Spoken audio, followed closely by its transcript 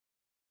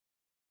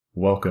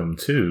Welcome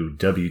to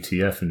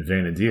WTF and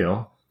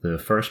Vanadil, the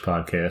first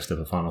podcast of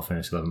a Final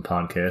Fantasy XI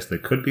podcast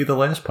that could be the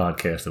last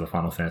podcast of a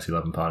Final Fantasy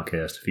XI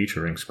podcast,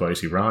 featuring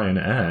Spicy Ryan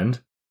and...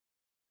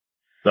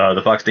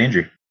 The Fox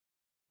Danger.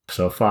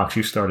 So, Fox,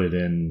 you started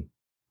in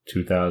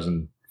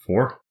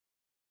 2004?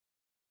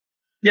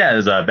 Yeah, it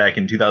was back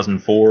in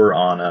 2004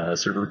 on a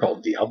server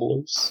called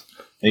Diablos.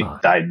 It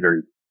died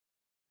very...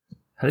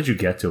 How did you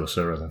get to a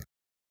server then?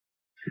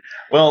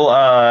 Well,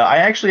 I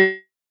actually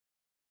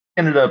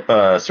ended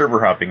up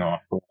server hopping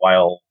off for a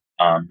while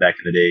back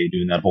in the day,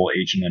 doing that whole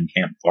H&M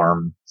camp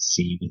farm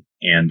scene,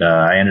 and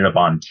I ended up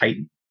on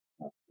Titan.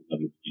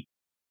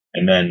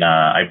 And then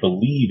I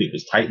believe it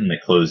was Titan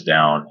that closed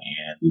down,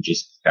 and it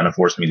just kind of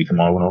forced me to come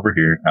on over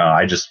here.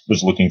 I just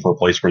was looking for a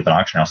place with an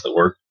auction house that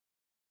worked.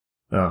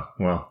 Oh,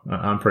 well,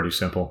 I'm pretty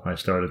simple. I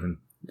started in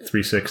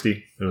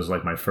 360. It was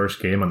like my first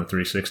game on the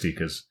 360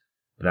 because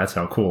that's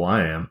how cool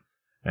I am.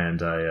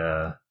 And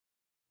I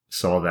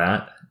saw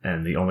that,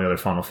 and the only other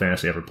Final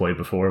Fantasy I ever played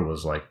before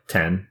was like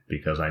 10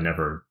 because I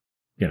never,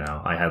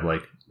 I had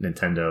like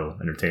Nintendo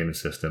Entertainment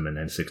System and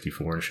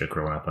N64 and shit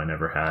growing up. I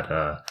never had,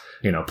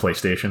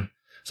 PlayStation.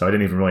 So I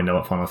didn't even really know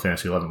what Final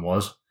Fantasy 11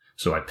 was.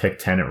 So I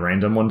picked 10 at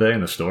random one day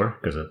in the store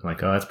because it's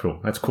like, oh, that's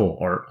cool. That's cool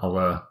art.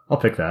 I'll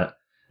pick that.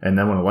 And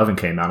then when 11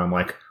 came out, I'm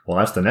like, well,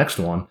 that's the next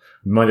one.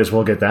 Might as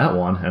well get that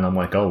one. And I'm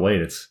like, oh,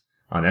 wait, it's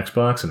on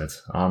Xbox and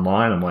it's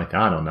online. I'm like,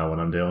 I don't know what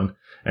I'm doing.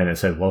 And it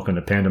said, welcome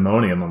to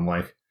Pandemonium. I'm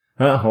like,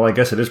 oh, well, I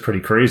guess it is pretty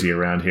crazy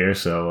around here.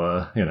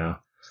 So,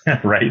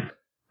 Right.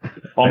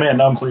 Oh, man,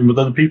 now I'm playing with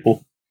other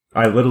people.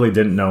 I literally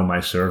didn't know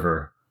my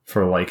server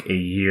for like a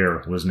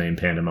year was named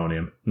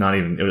Pandemonium. Not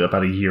even, it was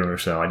about a year or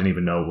so. I didn't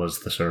even know it was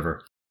the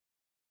server.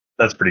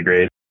 That's pretty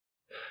great.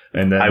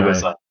 And then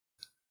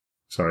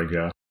sorry,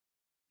 Joe.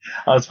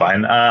 Oh, that's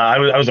fine. I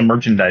was a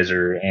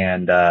merchandiser,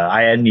 and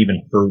I hadn't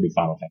even heard of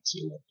Final Fantasy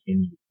 11. I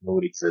didn't even know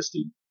it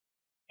existed.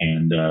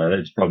 And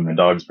it's probably my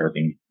dog's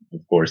barking, of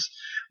course.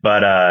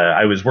 But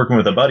I was working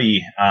with a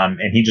buddy, and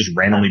he just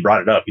randomly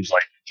brought it up. He's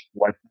like,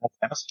 "What Final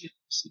Fantasy?"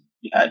 I said,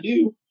 "Yeah, I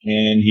do."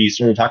 And he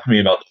started talking to me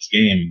about this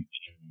game.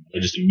 I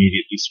just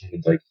immediately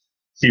started like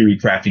theory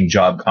crafting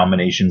job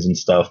combinations and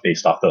stuff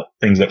based off the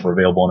things that were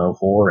available in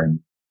 04. And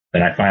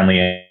then I finally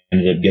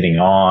ended up getting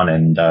on,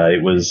 and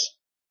it was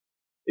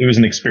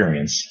an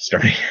experience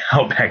starting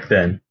out back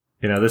then.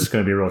 This is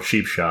going to be a real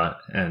cheap shot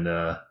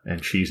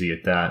and cheesy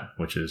at that,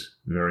 which is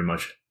very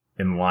much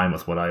in line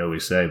with what I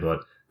always say,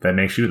 but that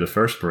makes you the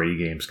first Brady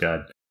Games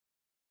guide.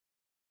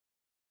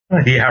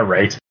 Yeah,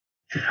 right.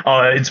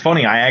 It's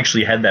funny. I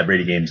actually had that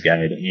Brady Games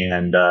guide,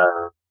 and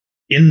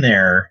in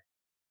there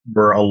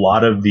were a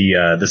lot of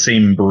the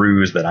same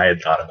brews that I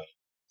had thought about.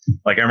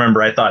 Like, I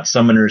remember I thought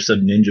Summoner Sub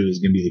Ninja was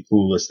going to be the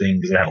coolest thing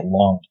because it had a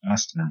long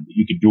cast time, but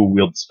you could dual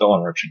wield spell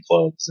interruption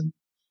clubs, and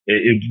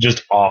it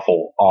just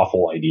awful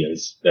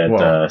ideas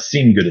that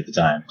seemed good at the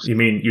time. You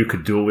mean you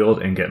could dual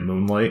wield and get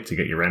Moonlight to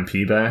get your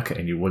MP back,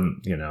 and you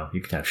wouldn't,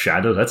 you could have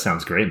Shadow? That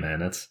sounds great, man.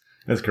 That's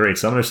great.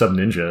 Summoner Sub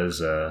Ninja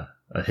is a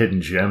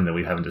hidden gem that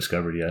we haven't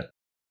discovered yet.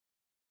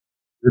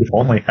 If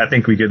only. I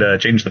think we could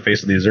change the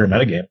face of the Azure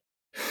metagame.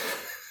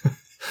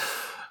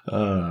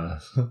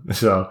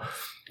 So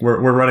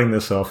we're running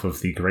this off of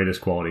the greatest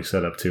quality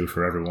setup too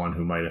for everyone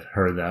who might have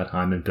heard that.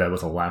 I'm in bed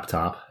with a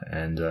laptop,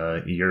 and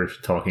you're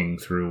talking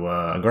through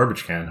a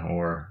garbage can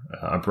or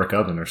a brick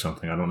oven or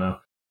something. I don't know.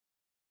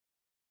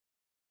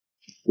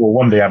 Well,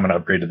 one day I'm going to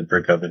upgrade to the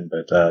brick oven,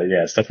 but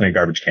yeah, it's definitely a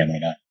garbage can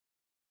right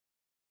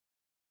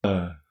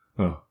now.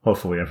 Well,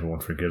 hopefully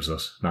everyone forgives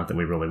us. Not that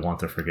we really want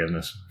their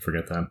forgiveness.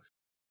 Forget them.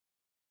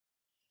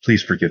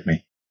 Please forgive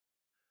me.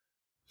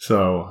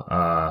 So,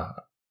 I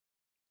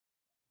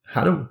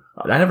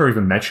never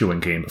even met you in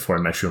game before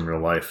I met you in real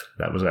life.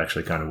 That was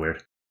actually kind of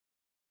weird.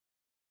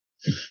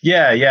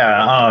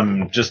 Yeah.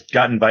 Just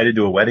got invited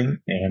to a wedding,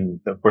 and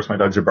of course my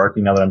dogs are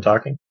barking now that I'm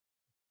talking.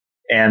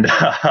 And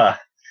got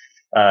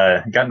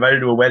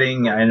invited to a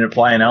wedding. I ended up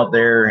flying out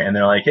there, and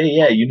they're like, "Hey,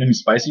 yeah, you know who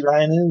Spicy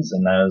Ryan is?"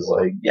 And I was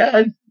like, "Yeah,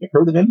 I've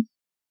heard of him.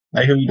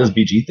 I hear he does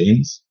BG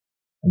things."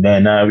 And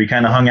then we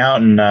kind of hung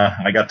out, and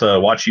I got to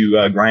watch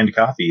you grind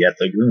coffee at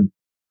the Groom.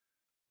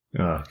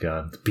 Oh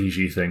God, the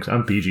BG things.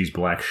 I'm BG's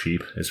black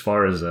sheep. As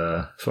far as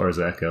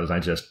that goes, I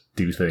just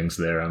do things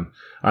there. I'm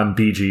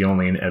BG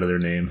only an editor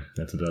name.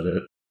 That's about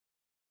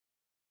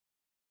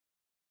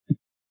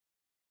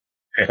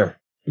it.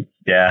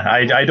 Yeah,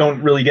 I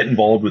don't really get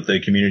involved with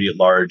the community at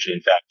large. In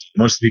fact,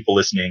 most of the people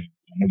listening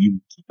know you.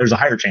 There's a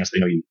higher chance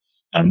they know you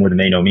more than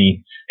they know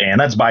me, and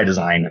that's by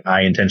design.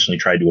 I intentionally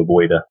tried to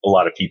avoid a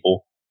lot of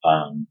people,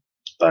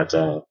 but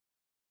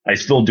I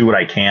still do what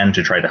I can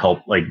to try to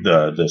help like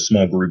the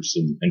small groups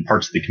and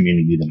parts of the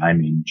community that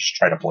I'm in, just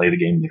try to play the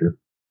game better.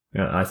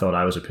 Yeah, I thought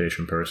I was a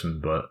patient person,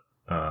 but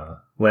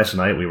last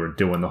night we were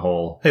doing the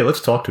whole, hey,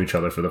 let's talk to each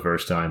other for the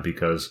first time,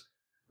 because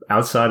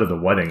outside of the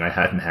wedding, I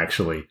hadn't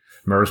actually,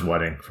 Mer's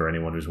wedding, for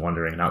anyone who's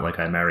wondering, not like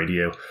I married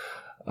you.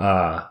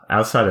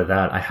 Outside of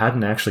that, I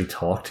hadn't actually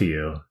talked to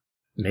you,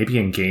 maybe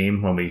in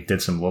game when we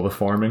did some Lilith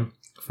farming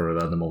for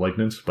the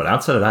Malignants, but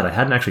outside of that, I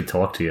hadn't actually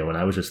talked to you, and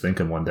I was just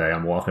thinking one day,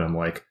 I'm walking, I'm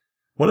like,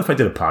 what if I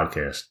did a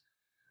podcast?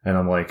 And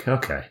I'm like,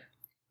 okay,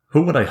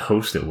 who would I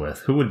host it with?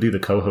 Who would be the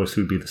co-host?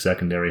 Who would be the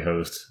secondary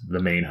host,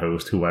 the main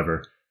host,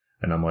 whoever?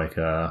 And I'm like,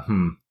 I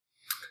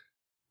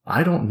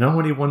don't know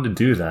anyone to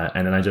do that.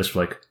 And then I just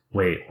like,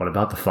 wait, what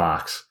about the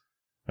Fox?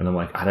 And I'm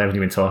like, I haven't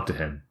even talked to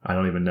him. I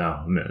don't even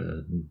know.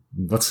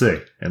 Let's see.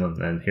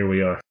 And here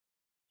we are.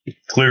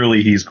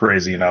 Clearly, he's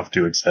crazy enough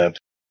to accept.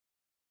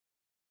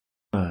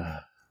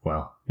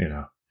 Well,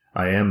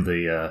 I am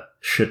the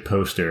shit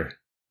poster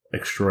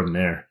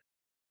extraordinaire.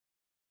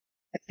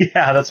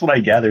 Yeah, that's what I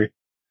gather.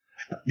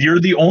 You're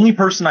the only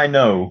person I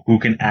know who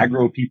can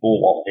aggro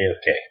people while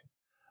AFK.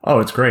 Oh,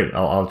 it's great.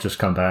 I'll just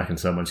come back and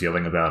someone's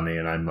yelling about me,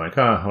 and I'm like,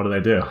 what did I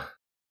do?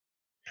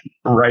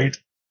 Right.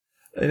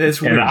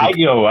 It's weird. And I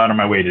go out of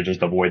my way to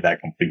just avoid that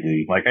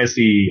completely. Like I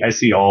see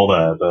all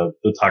the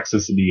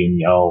toxicity and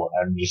yell,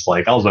 and I'm just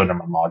like, I'll zone in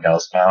my log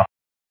house now.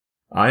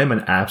 I am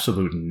an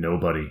absolute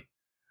nobody.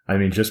 I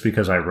mean, just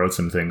because I wrote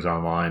some things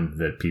online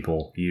that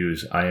people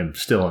use, I am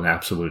still an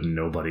absolute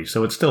nobody.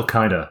 So it still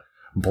kind of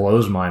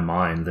blows my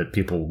mind that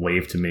people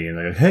wave to me and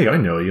they're like, hey, I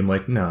know you. I'm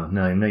like, no,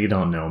 you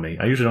don't know me.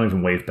 I usually don't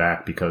even wave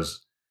back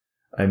because,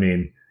 I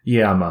mean,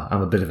 yeah, I'm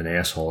a bit of an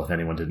asshole if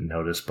anyone didn't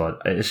notice,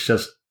 but it's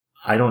just,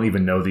 I don't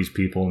even know these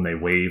people and they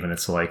wave and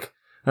it's like,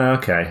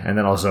 okay. And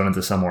then I'll zone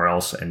into somewhere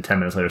else and 10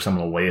 minutes later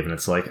someone will wave and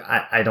it's like,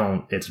 I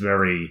don't, it's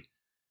very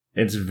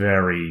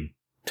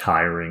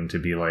tiring to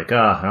be like,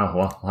 oh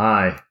well,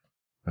 hi.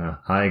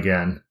 Hi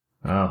again.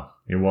 Oh,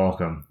 you're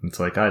welcome. It's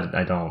like,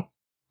 I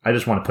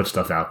just want to put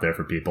stuff out there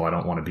for people. I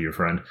don't want to be your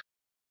friend.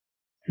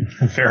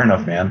 Fair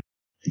enough, man.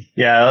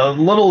 Yeah, a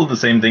little of the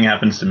same thing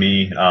happens to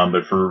me,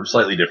 but for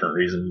slightly different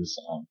reasons.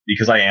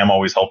 Because I am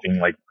always helping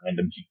like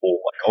random people.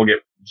 Like I'll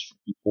get for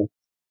people,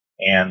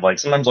 and like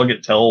sometimes I'll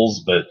get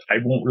tells, but I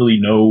won't really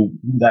know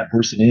who that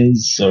person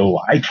is. So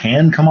I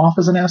can come off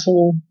as an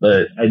asshole,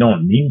 but I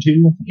don't mean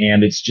to.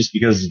 And it's just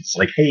because it's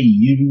like, hey,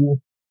 you,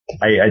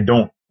 I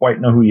don't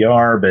quite know who you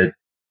are, but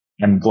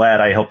I'm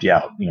glad I helped you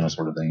out,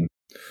 sort of thing.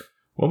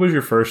 What was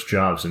your first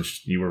job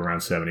since you were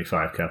around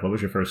 75, Cap? What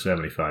was your first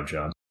 75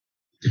 job?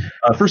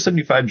 First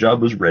 75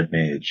 job was Red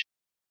Mage.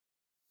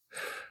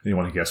 You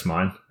want to guess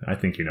mine? I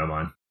think you know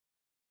mine.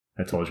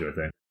 I told you, I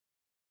think.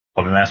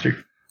 Puppet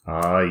Master?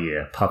 Oh,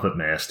 yeah, Puppet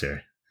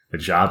Master. The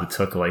job that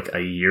took like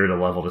a year to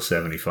level to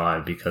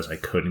 75 because I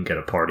couldn't get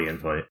a party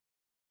invite.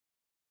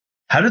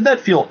 How did that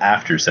feel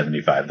after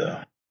 75,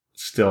 though?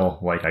 Still,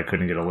 like, I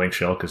couldn't get a link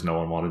shell because no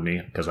one wanted me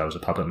because I was a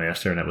Puppet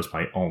Master and that was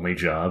my only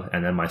job.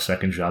 And then my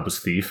second job was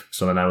Thief.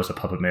 So then I was a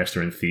Puppet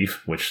Master and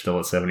Thief, which still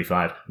at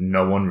 75,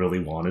 no one really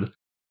wanted.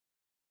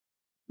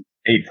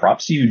 Hey,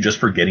 props to you just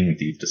for getting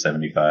Thief to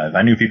 75.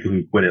 I knew people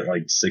who quit at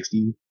like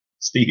 60,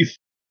 Steve.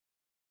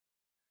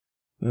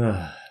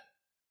 I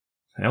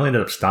only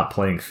ended up stop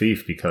playing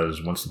Thief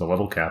because once the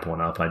level cap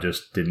went up, I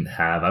just didn't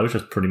have... I was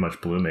just pretty much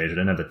Blue Mage. I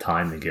didn't have the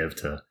time to give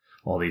to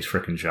all these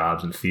freaking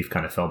jobs, and Thief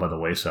kind of fell by the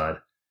wayside.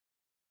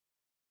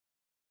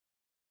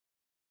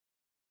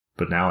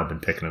 But now I've been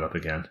picking it up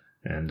again,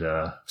 and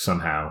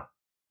somehow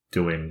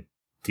doing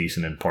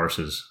decent in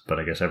parses, but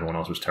I guess everyone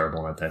else was terrible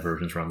in that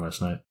Divergence run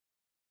last night.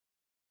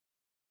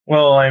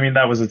 Well, I mean,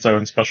 that was its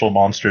own special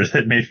monster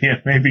that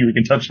maybe we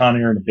can touch on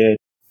here in a bit.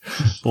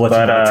 Let's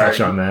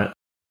touch on that.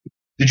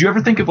 Did you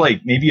ever think of,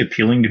 like, maybe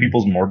appealing to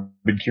people's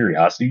morbid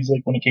curiosities,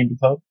 like, when it came to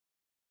pub?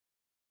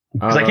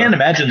 Because I can't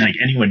imagine, like,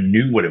 anyone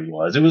knew what it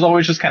was. It was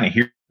always just kind of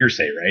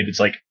hearsay, right? It's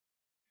like,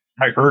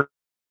 I heard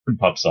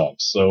pub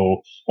sucks,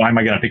 so why am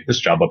I going to pick this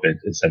job up at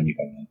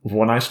 75?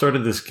 When I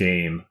started this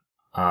game,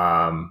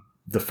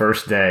 the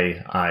first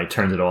day I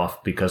turned it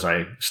off because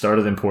I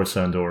started in Port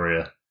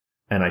Sandoria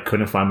and I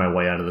couldn't find my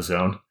way out of the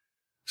zone.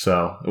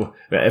 So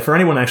for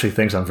anyone who actually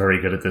thinks I'm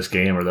very good at this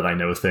game or that I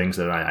know things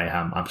that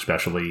I'm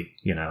especially,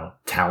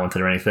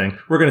 talented or anything,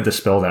 we're going to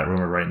dispel that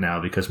rumor right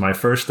now because my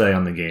first day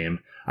on the game,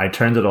 I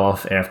turned it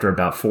off after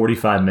about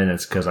 45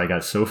 minutes because I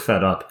got so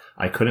fed up.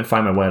 I couldn't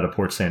find my way out of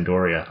Port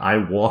Sandoria. I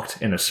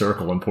walked in a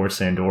circle in Port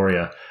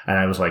Sandoria and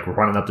I was like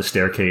running up the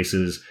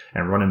staircases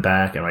and running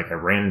back and like I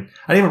didn't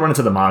even run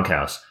into the Mog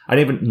House. I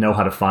didn't even know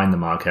how to find the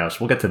Mog House.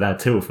 We'll get to that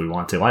too if we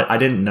want to. I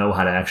didn't know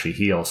how to actually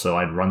heal, so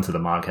I'd run to the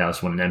Mog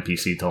House when an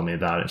NPC told me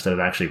about it instead of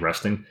actually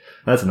resting.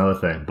 That's another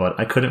thing. But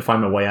I couldn't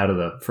find my way out of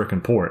the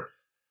frickin' port.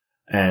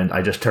 And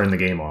I just turned the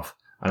game off.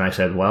 And I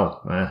said,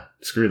 well,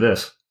 screw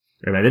this.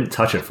 And I didn't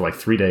touch it for like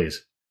 3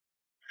 days.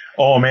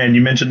 Oh, man,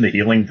 you mentioned the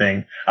healing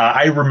thing.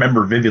 I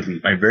remember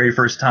vividly my very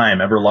first time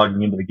ever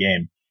logging into the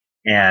game.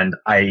 And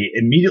I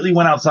immediately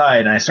went outside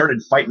and I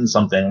started fighting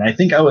something. And I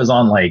think I was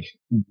on like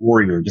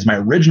Warrior because my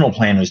original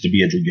plan was to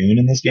be a Dragoon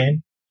in this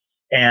game.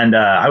 And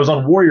I was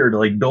on Warrior to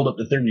like build up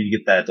to 30 to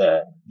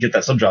get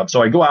that sub job.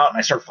 So I go out and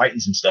I start fighting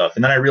some stuff.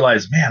 And then I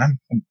realize, man,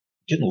 I'm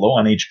getting low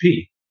on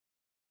HP.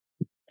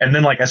 And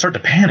then like I start to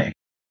panic.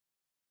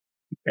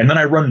 And then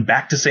I run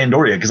back to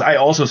Sandoria because I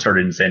also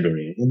started in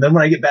Sandoria. And then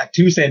when I get back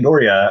to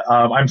Sandoria,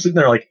 I'm sitting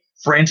there like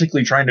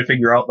frantically trying to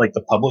figure out like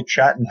the public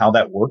chat and how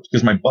that worked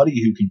because my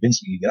buddy who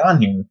convinced me to get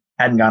on here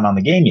hadn't gotten on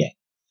the game yet.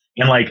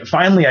 And like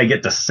finally I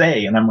get to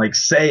say, and I'm like,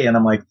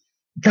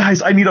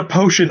 guys, I need a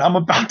potion. I'm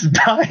about to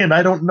die and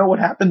I don't know what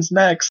happens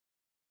next.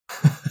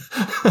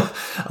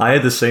 I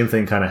had the same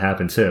thing kind of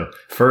happen too.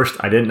 First,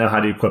 I didn't know how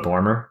to equip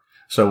armor.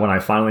 So when I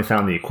finally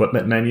found the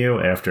equipment menu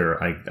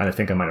after I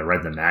think I might have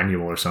read the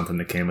manual or something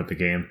that came with the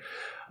game,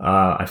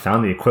 I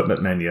found the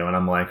equipment menu and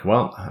I'm like,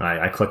 well,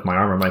 I click my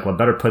armor. I'm like, well,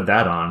 better put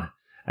that on.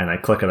 And I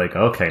click it like,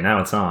 okay,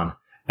 now it's on.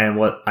 And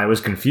what I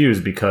was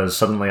confused because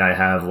suddenly I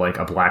have like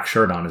a black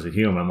shirt on as a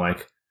human. I'm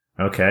like,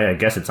 okay, I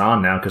guess it's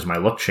on now because my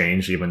look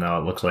changed, even though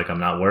it looks like I'm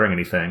not wearing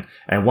anything.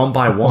 And one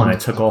by one, I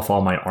took off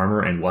all my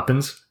armor and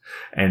weapons.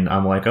 And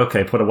I'm like,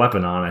 okay, put a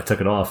weapon on. I took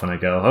it off and I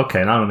go,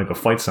 okay, now I'm going to go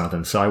fight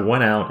something. So I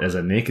went out as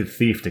a naked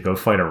thief to go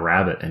fight a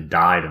rabbit and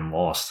died and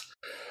lost.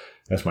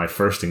 That's my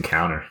first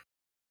encounter.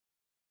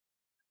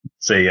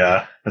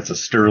 That's a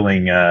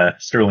sterling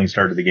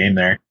start to the game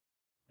there.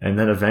 And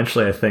then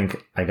eventually I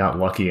think I got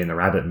lucky and the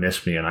rabbit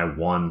missed me and I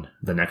won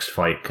the next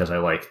fight because I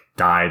like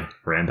died,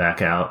 ran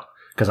back out.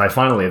 Because I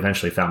finally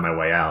eventually found my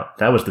way out.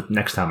 That was the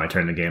next time I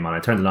turned the game on. I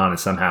turned it on and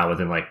somehow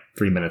within like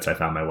 3 minutes I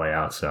found my way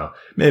out. So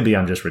maybe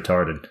I'm just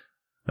retarded.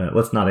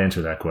 Let's not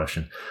answer that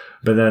question.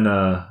 But then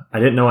I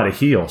didn't know how to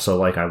heal. So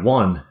like I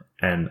won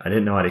and I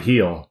didn't know how to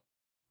heal.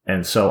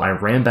 And so I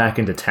ran back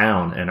into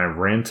town and I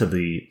ran to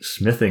the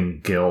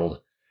smithing guild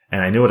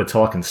and I knew what to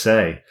talk and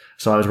say.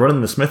 So I was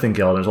running the smithing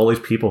guild and there's all these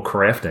people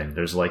crafting.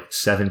 There's like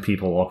 7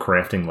 people all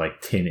crafting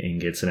like tin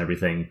ingots and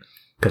everything.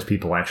 Because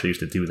people actually used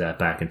to do that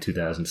back in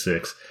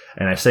 2006.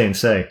 And I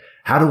say,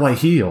 how do I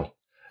heal?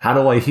 How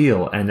do I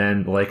heal? And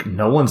then, like,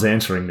 no one's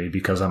answering me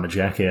because I'm a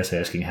jackass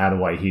asking, how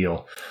do I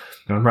heal?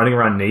 And I'm running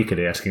around naked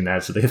asking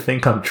that, so they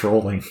think I'm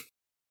trolling.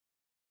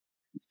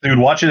 Dude,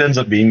 watch it ends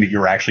up being that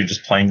you're actually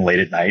just playing late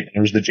at night,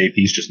 and there's the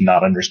JPs just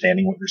not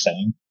understanding what you're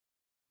saying.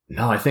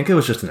 No, I think it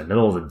was just in the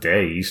middle of the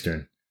day,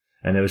 Eastern.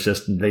 And it was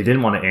just, they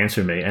didn't want to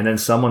answer me. And then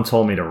someone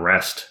told me to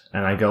rest.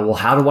 And I go, well,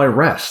 how do I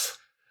rest?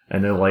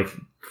 And they're like,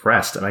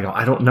 rest. And I go,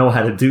 I don't know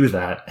how to do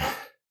that.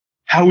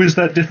 How is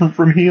that different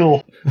from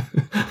heal?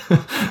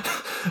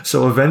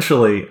 So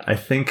eventually, I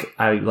think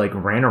I like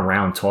ran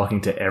around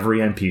talking to every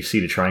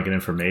NPC to try and get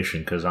information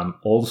because I'm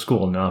old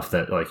school enough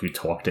that like you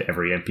talk to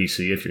every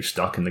NPC if you're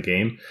stuck in the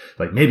game.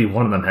 Like maybe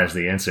one of them has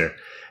the answer.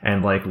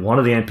 And like one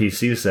of the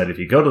NPCs said, if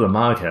you go to the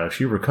Mog House,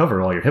 you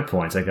recover all your hit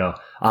points. I go,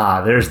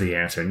 there's the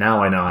answer.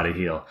 Now I know how to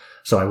heal.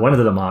 So I went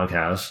into the Mog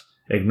House,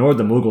 ignored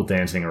the Moogle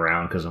dancing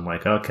around because I'm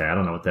like, okay, I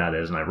don't know what that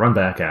is. And I run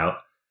back out.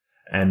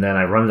 And then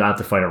I run out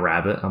to fight a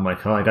rabbit. I'm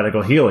like, I gotta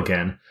go heal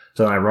again.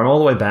 So then I run all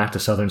the way back to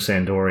Southern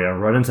Sandoria,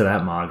 run into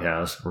that Mog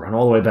House, run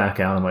all the way back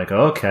out. I'm like,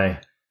 okay.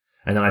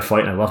 And then I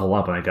fight and I level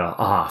up and I go,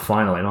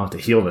 finally, I don't have to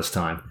heal this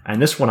time.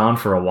 And this went on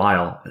for a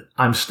while.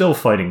 I'm still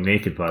fighting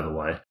naked, by the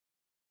way.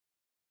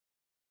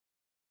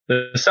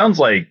 This sounds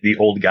like the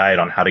old guide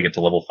on how to get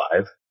to level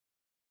 5.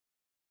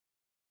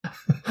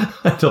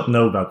 I don't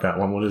know about that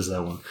one. What is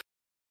that one?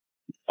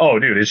 Oh,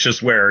 dude, it's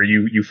just where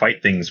you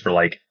fight things for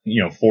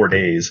 4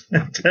 days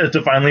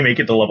to finally make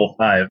it to level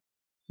 5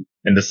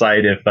 and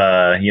decide if,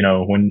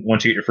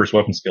 once you get your first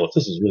weapon skill, if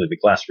this is really the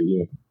class for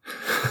you.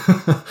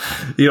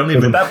 You don't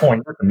even. At that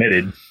point, you're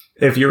committed.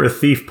 If you're a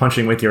thief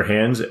punching with your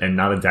hands and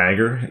not a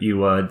dagger,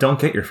 you don't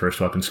get your first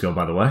weapon skill,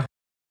 by the way.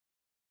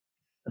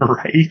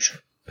 Right.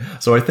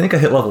 So I think I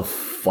hit level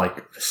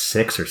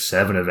 6 or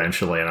 7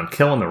 eventually, and I'm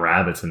killing the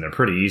rabbits, and they're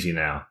pretty easy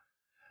now.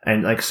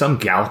 And like some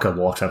Galka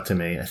walks up to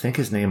me. I think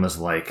his name was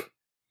like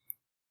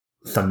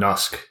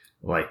Thanusk,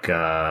 with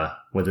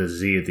a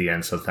Z at the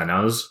end. So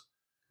Thanuz,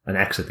 an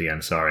X at the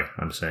end. Sorry,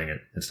 I'm saying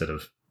it instead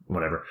of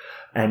whatever.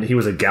 And he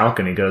was a Galka,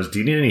 and he goes, "Do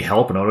you need any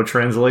help in auto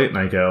translate?" And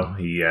I go,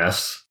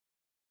 "Yes,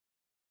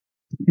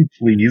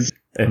 please."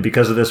 And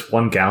because of this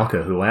one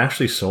Galka, who I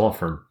actually saw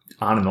from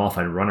on and off,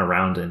 I'd run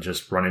around and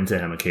just run into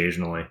him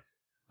occasionally.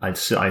 I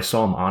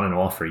saw him on and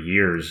off for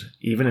years,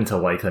 even into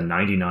like the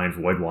 99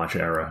 Voidwatch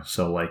era.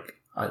 So like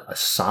a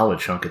solid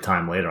chunk of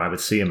time later, I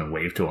would see him and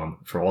wave to him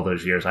for all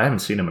those years. I haven't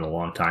seen him in a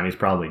long time. He's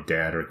probably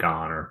dead or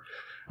gone, or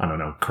I don't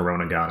know,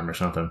 Corona got him or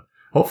something.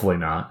 Hopefully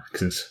not,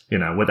 since,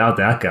 without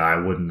that guy, I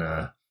wouldn't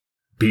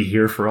be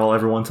here for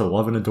everyone to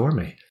love and adore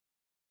me.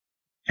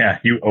 Yeah,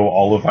 you owe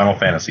all of Final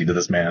Fantasy to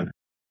this man.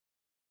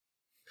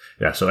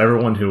 Yeah, so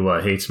everyone who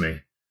hates me,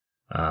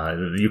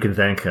 you can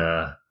thank,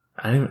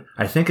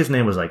 I think his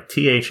name was like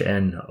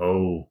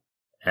THNOSX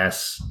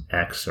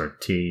or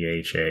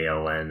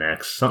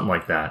THALNX, something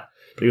like that.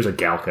 But he was a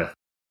Galka.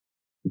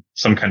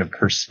 Some kind of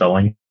cursed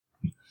spelling.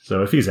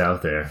 So if he's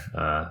out there,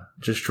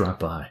 just drop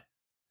by.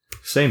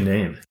 Same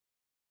name.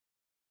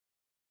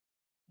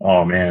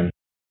 Oh, man.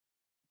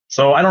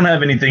 So I don't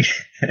have anything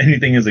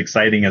as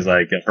exciting as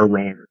like a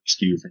rare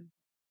rescue from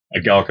a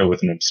Galka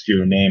with an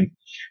obscure name.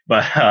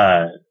 But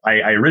I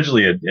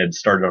originally had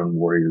started on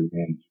Warrior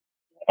and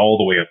all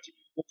the way up to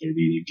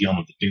dealing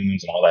with the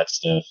dunes and all that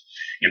stuff.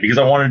 And because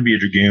I wanted to be a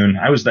Dragoon,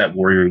 I was that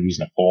warrior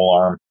using a pole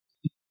arm.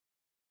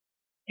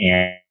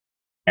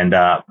 And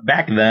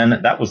back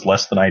then, that was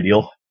less than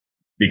ideal.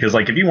 Because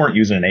like if you weren't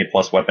using an A+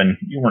 weapon,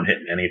 you weren't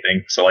hitting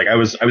anything. So like I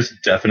was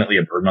definitely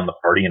a burden on the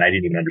party, and I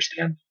didn't even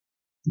understand.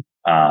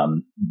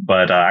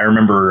 But I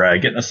remember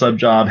getting a sub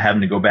job,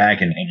 having to go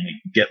back and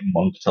get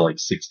monk to like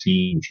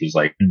 16, which was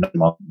like a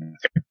month.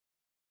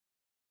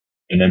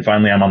 And then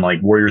finally I'm on like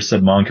warrior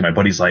sub monk, and my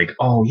buddy's like,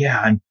 "Oh yeah,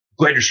 I'm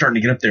glad you're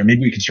starting to get up there.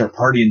 Maybe we can start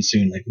partying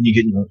soon. Like when you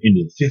get into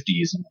the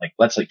 50s." And like,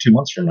 that's like 2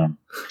 months from now.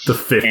 The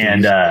 50s.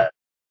 And,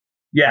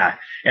 yeah.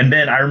 And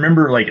then I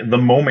remember like the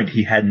moment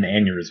he had an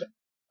aneurysm,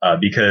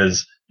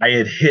 because I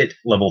had hit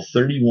level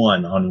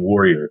 31 on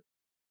warrior.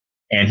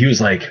 And he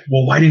was like,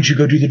 "Well, why didn't you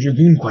go do the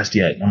Dragoon quest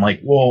yet?" And I'm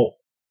like, "Well,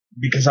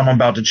 because I'm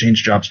about to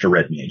change jobs to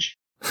Red Mage."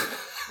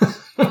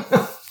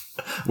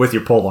 With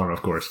your polearm,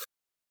 of course.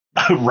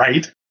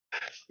 Right.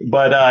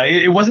 But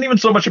it wasn't even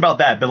so much about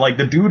that. But like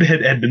the dude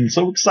had been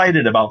so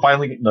excited about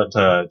finally getting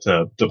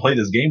to play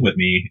this game with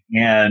me,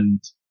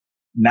 and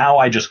now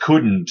I just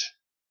couldn't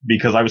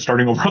because I was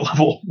starting over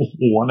level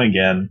 1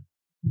 again.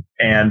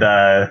 And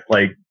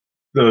like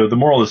the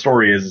moral of the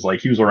story is like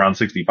he was around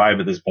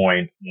 65 at this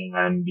point,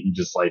 and he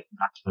just like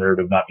got tired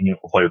of not being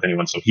able to play with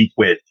anyone, so he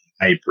quit.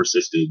 I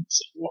persisted,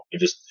 so I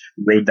just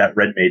rode that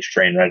Red Mage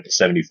train right to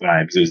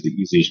 75 because it was the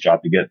easiest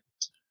job to get.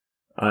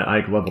 I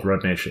leveled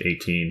Red Mage to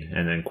 18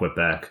 and then quit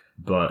back.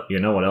 But you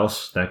know what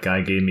else? That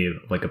guy gave me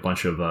like a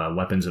bunch of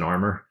weapons and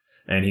armor,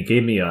 and he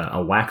gave me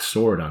a wax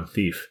sword on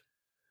Thief.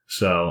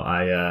 So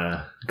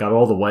I got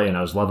all the way and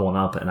I was leveling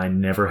up, and I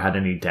never had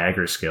any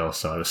dagger skill,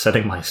 so I was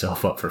setting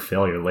myself up for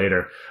failure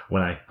later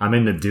when I'm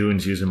in the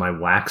dunes using my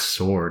wax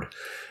sword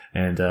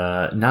and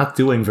not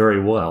doing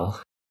very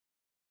well.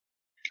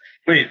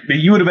 Wait, but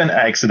you would have been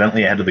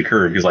accidentally ahead of the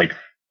curve because like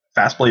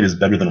Fast Blade is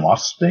better than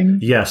Wasp Sting?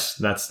 Yes,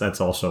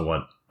 that's also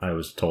what I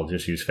was told.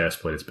 Just use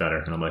Fast Blade, it's better.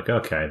 And I'm like,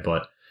 okay,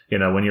 but you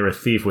know, when you're a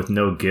thief with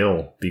no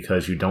gil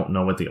because you don't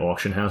know what the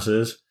auction house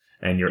is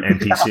and you're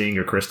NPCing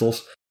your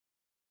crystals.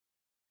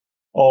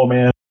 Oh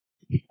man.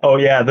 Oh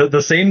yeah,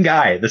 the same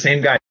guy. This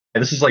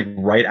is like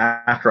right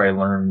after I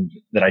learned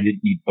that I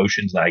didn't need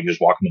potions, that I could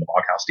just walk into the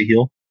blockhouse to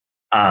heal.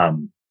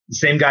 The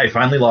same guy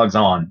finally logs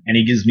on and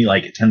he gives me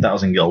like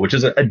 10,000 gil, which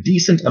is a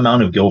decent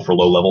amount of gil for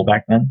low level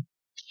back then.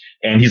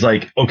 And he's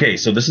like, "Okay,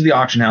 so this is the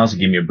auction house." He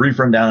gave me a brief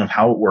rundown of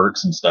how it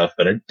works and stuff,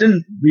 but it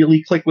didn't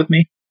really click with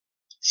me.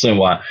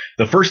 So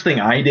the first thing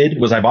I did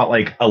was I bought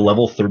like a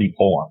level 30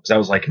 polearm, because I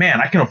was like, man,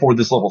 I can afford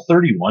this level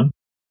 31.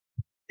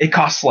 It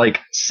costs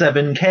like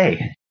 7K.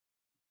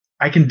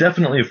 I can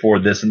definitely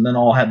afford this, and then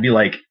I'll be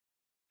like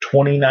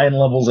 29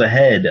 levels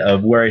ahead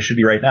of where I should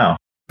be right now.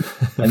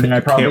 And then I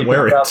probably can't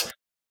wear it.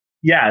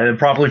 I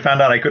probably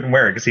found out I couldn't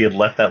wear it because he had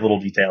left that little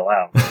detail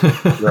out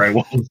where I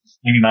was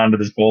hanging on to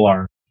this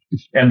polearm.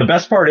 And the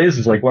best part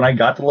is like when I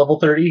got to level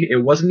 30,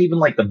 it wasn't even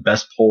like the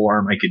best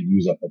polearm I could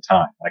use at the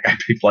time. Like I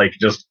picked like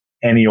just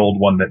any old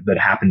one that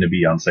happened to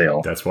be on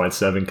sale. That's why it's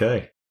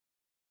 7K.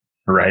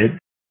 Right?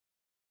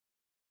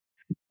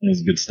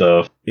 It's good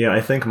stuff. Yeah,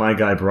 I think my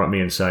guy brought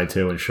me inside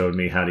too and showed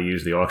me how to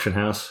use the auction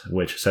house,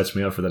 which sets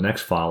me up for the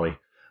next folly.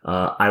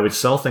 I would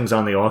sell things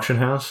on the auction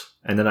house,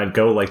 and then I'd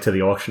go like to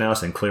the auction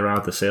house and clear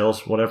out the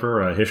sales,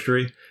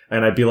 history,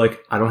 and I'd be like,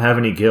 I don't have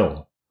any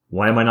gil.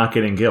 Why am I not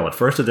getting gil? At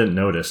first I didn't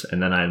notice,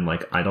 and then I'm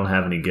like, I don't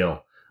have any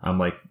gil. I'm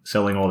like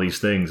selling all these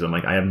things. I'm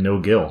like, I have no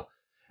gil.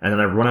 And then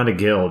I run out of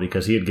gil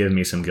because he had given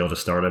me some gil to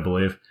start, I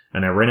believe.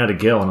 And I ran out of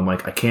gil, and I'm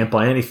like, I can't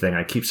buy anything.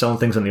 I keep selling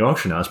things on the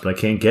auction house, but I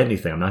can't get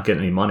anything. I'm not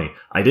getting any money.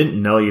 I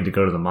didn't know you had to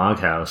go to the Mog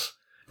house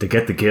to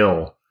get the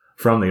gil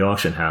from the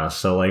auction house.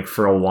 So like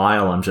for a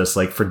while, I'm just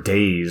like, for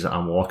days,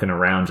 I'm walking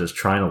around just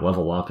trying to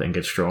level up and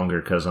get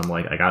stronger because I'm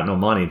like, I got no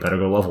money. Better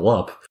go level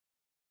up.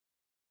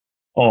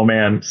 Oh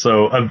man.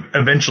 So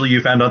eventually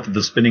you found out that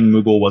the spinning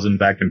Moogle was in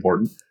fact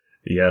important.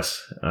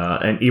 Yes.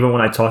 And even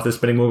when I talked to the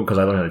spinning Moogle, because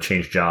I learned how to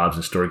change jobs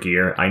and store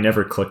gear, I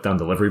never clicked on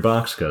delivery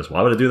box because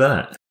why would I do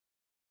that?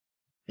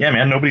 Yeah,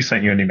 man. Nobody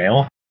sent you any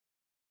mail.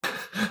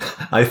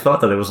 I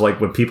thought that it was like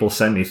when people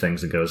send me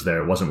things, it goes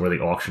there. It wasn't where the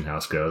auction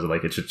house goes.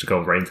 Like it should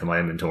go right into my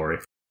inventory.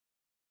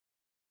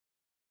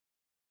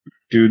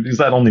 Dude, because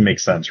that only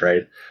makes sense,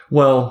 right?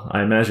 Well,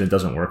 I imagine it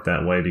doesn't work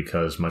that way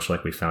because much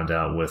like we found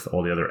out with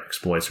all the other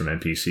exploits from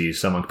NPCs,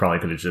 someone probably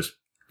could have just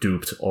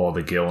duped all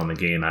the gil in the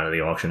game out of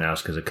the auction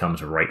house because it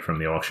comes right from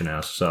the auction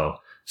house. So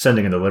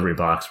sending a delivery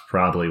box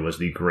probably was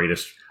the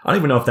greatest. I don't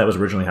even know if that was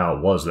originally how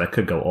it was. That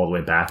could go all the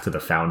way back to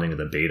the founding of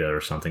the beta or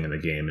something in the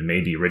game. And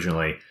maybe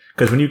originally,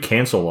 because when you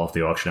cancel off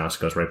the auction house,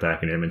 it goes right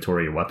back in your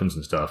inventory, your weapons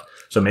and stuff.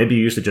 So maybe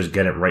you used to just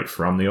get it right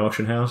from the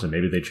auction house and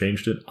maybe they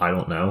changed it. I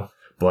don't know.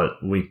 But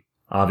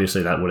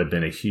obviously that would have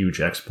been a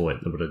huge exploit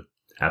that would have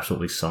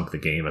absolutely sunk the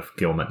game if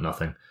gil meant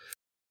nothing.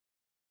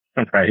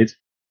 Right.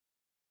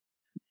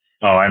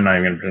 Oh, I'm not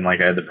even going to pretend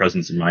like I had the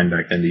presence of mind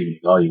back then to even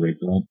evaluate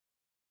that.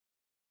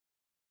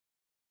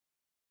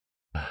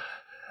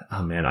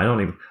 Oh man, I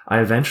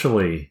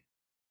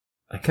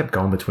kept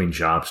going between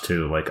jobs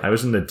too. Like I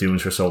was in the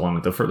dunes for so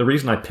long. The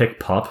reason I picked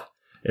pup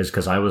is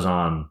because I was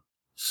on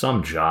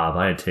some job.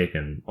 I had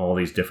taken all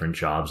these different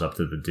jobs up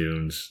to the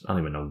dunes. I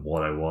don't even know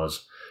what I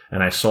was.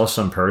 And I saw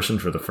some person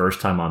for the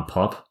first time on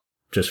pup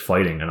just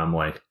fighting. And I'm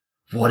like,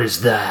 what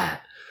is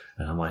that?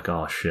 And I'm like,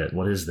 oh shit,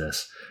 what is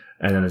this?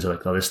 And then it's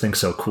like, oh, this thing's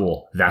so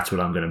cool. That's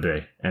what I'm going to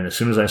be. And as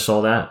soon as I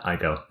saw that, I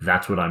go,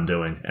 that's what I'm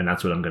doing, and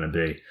that's what I'm going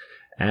to be.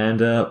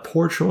 And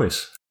poor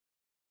choice.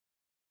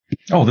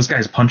 Oh, this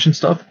guy's punching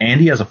stuff, and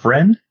he has a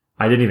friend?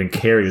 I didn't even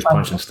care he was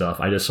punching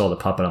stuff. I just saw the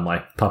puppet. I'm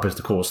like, puppet's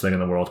the coolest thing in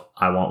the world.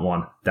 I want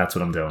one. That's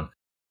what I'm doing.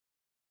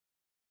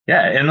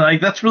 Yeah, and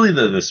like that's really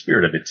the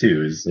spirit of it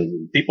too. Is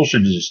people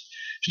should just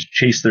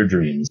chase their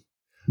dreams.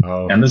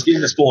 Oh. And this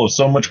game is full of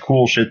so much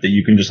cool shit that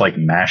you can just like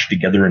mash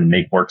together and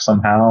make work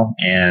somehow.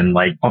 And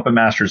like Puppet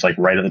Master's like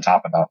right at the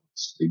top of that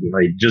list.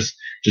 Like just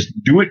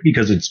do it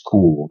because it's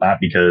cool, not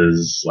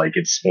because like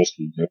it's supposed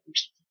to be good.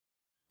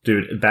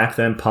 Dude, back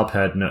then Pup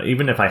had no.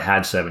 Even if I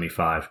had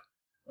 75,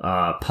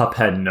 Pup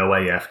had no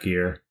AF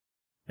gear.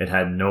 It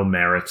had no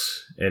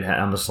merits.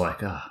 I'm just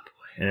like, oh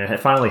boy. And it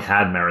finally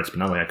had merits, but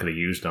not like I could have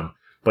used them.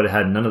 But it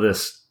had none of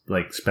this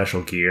like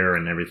special gear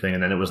and everything,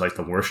 and then it was like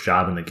the worst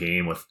job in the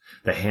game with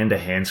the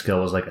hand-to-hand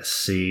skill was like a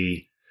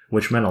C,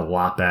 which meant a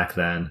lot back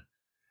then.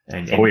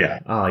 And you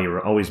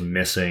were always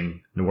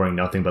missing and wearing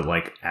nothing but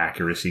like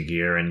accuracy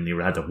gear, and you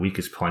had the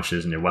weakest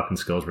punches, and your weapon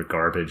skills were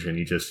garbage, and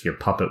your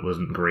puppet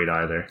wasn't great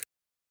either.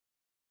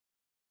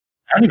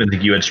 I don't even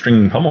think you had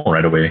stringing pummel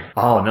right away.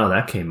 Oh no,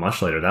 that came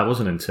much later. That was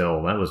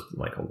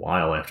like a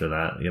while after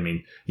that. I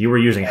mean, you were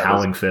using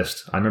Howling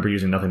Fist. I remember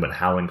using nothing but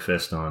Howling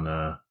Fist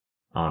on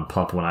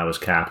Pup when I was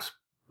capped,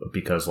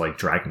 because like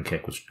Dragon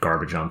Kick was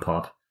garbage on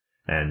Pup,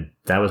 and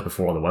that was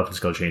before all the weapon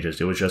skill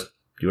changes. It was just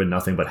you had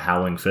nothing but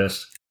Howling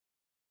Fist.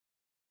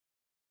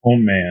 Oh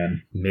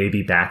man,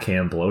 maybe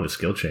backhand blow to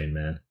skill chain,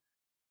 man.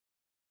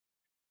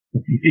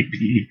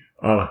 Maybe.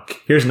 Oh,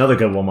 here's another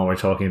good one while we're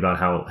talking about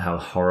how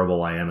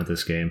horrible I am at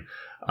this game.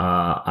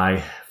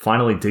 I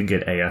finally did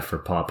get AF for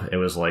Pup. It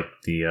was like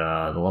the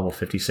level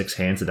 56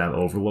 hands that have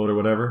overload or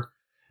whatever.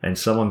 And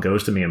someone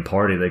goes to me in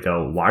party, they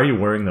go, why are you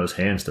wearing those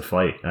hands to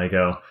fight? I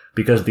go,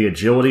 because the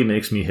agility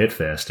makes me hit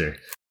faster.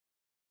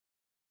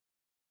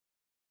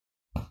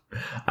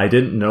 I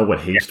didn't know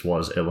what haste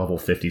was at level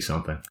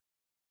 50-something.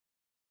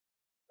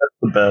 That's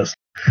the best.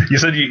 You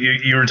said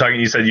you were talking,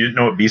 you said you didn't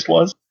know what beast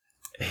was?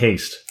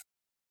 Haste.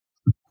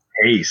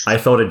 Haste. I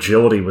thought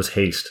agility was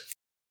haste.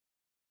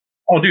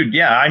 Oh, dude,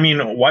 yeah. I mean,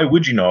 why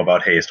would you know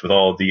about haste with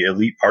all the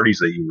elite parties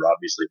that you were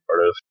obviously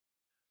part of?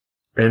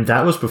 And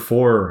that was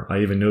before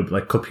I even knew,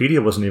 like,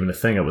 Clopedia wasn't even a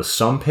thing. It was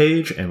some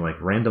page and, like,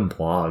 random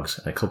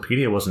blogs. Like,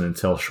 Clopedia wasn't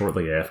until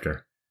shortly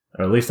after.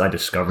 Or at least I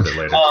discovered it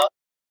later.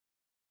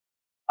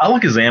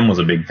 Alakazam was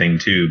a big thing,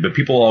 too, but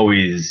people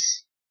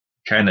always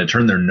kind of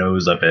turn their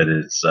nose up at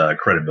its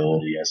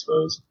credibility, I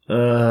suppose.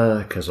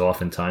 Because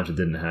oftentimes it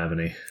didn't have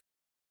any.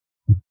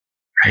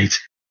 Right.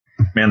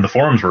 Man, the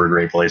forums were a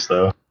great place,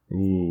 though.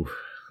 Ooh.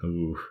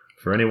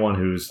 For anyone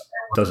who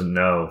doesn't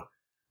know,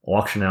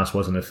 Auction House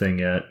wasn't a thing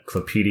yet.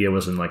 Clopedia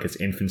was in like its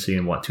infancy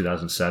in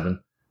 2007.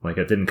 Like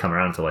it didn't come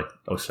around until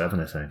like 07,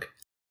 I think.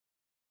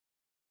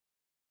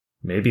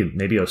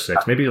 Maybe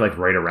 06. Maybe like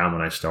right around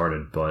when I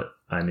started. But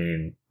I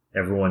mean,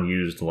 everyone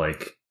used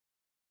like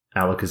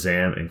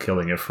Alakazam and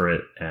Killing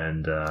Ifrit,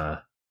 and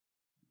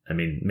I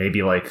mean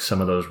maybe like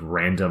some of those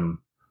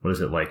random. What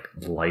is it like?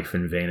 Life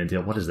in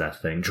Vanadil. What is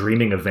that thing?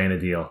 Dreaming of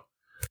Vanadil.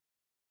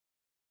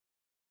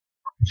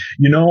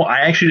 You know, I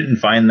actually didn't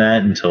find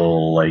that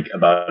until like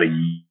about a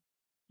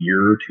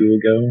year or two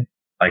ago.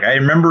 Like I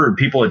remember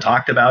people had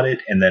talked about it,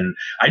 and then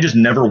I just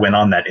never went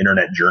on that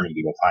internet journey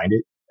to go find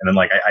it. And then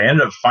like I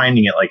ended up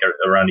finding it like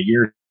around a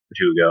year or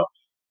two ago.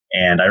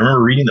 And I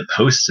remember reading the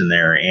posts in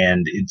there,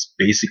 and it's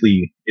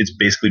basically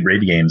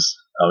Brady Games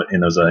in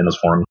those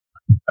forums.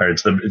 Or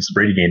it's the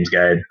Brady Games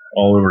guide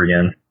all over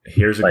again.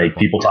 Here's a like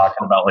people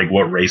talking about like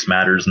what race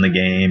matters in the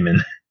game,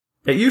 and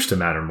it used to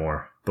matter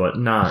more, but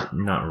not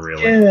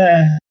really.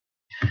 Yeah,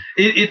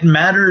 it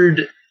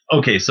mattered.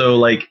 Okay, so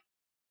like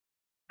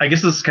I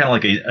guess this is kind of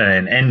like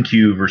an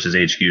NQ versus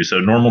HQ, so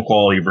normal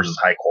quality versus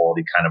high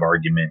quality kind of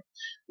argument.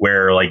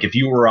 Where like if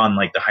you were on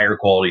like the higher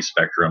quality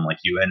spectrum, like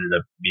you ended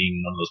up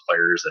being one of those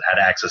players that had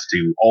access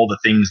to all the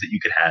things that you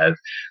could have.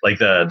 Like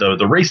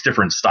the race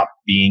difference stopped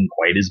being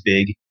quite as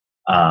big.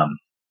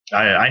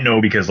 I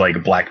know because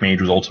like Black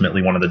Mage was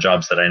ultimately one of the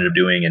jobs that I ended up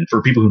doing, and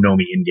for people who know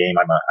me in game,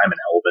 I'm an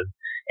Elven,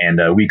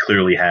 and we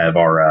clearly have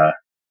our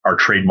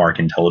trademark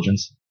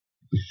intelligence.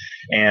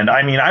 And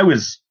I mean, I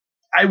was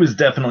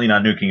definitely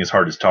not nuking as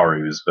hard as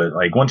Taru's, but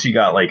like once you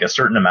got like a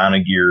certain amount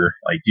of gear,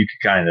 like you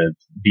could kind of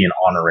be an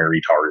honorary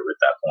Taru at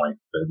that point.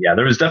 But yeah,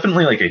 there was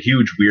definitely like a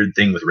huge weird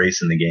thing with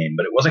race in the game,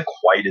 but it wasn't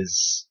quite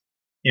as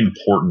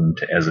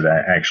important as it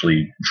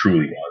actually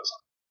truly was.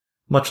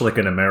 Much like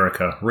in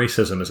America,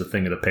 racism is a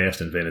thing of the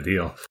past in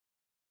Vanadil.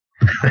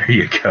 There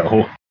you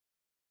go.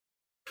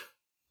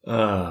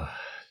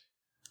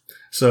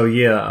 So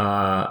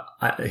yeah,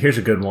 here's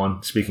a good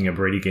one. Speaking of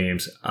Brady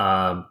Games,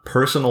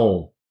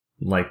 personal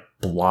like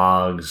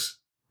blogs.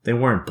 They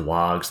weren't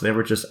blogs. They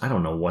were just, I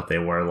don't know what they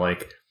were.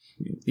 Like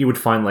you would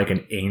find like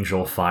an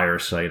Angel Fire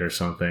site or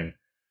something.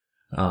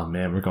 Oh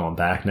man, we're going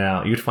back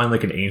now. You'd find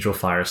like an Angel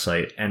Fire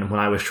site, and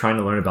when I was trying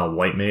to learn about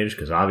White Mage,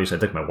 because obviously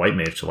I took my White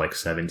Mage to like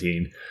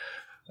 17.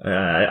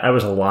 I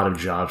was a lot of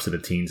jobs to the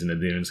teens in the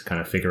dunes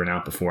kind of figuring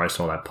out before I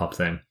saw that pup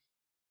thing.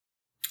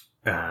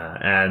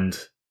 And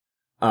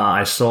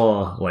I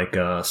saw like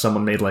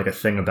someone made like a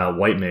thing about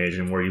White Mage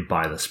and where you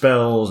buy the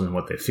spells and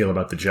what they feel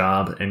about the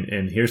job.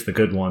 And here's the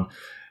good one.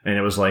 And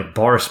it was like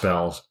bar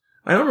spells.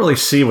 I don't really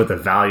see what the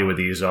value of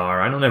these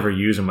are. I don't ever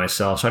use them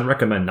myself, so I'd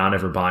recommend not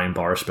ever buying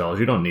bar spells.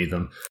 You don't need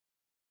them.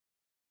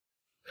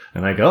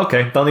 And I go,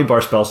 okay, don't need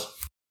bar spells.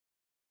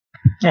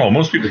 Oh,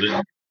 most people did.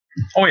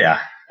 Oh yeah.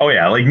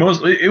 Like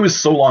it was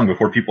so long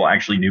before people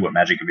actually knew what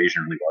Magic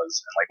Evasion really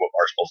was and like what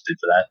bar spells did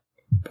for that.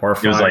 Par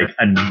it was like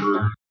a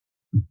number.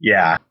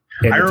 Yeah.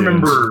 In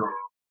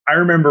I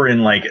remember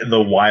in like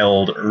the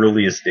wild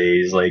earliest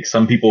days, like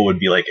some people would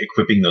be like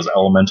equipping those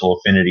elemental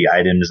affinity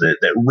items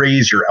that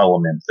raise your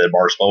element that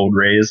bar spell would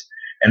raise,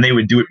 and they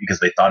would do it because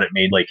they thought it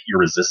made like your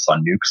resists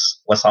on nukes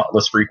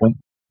less frequent.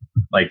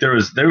 Like there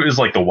was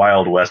like the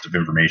wild west of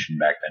information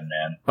back then,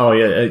 man. Oh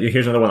yeah,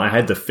 here's another one. I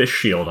had the fish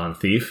shield on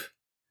Thief.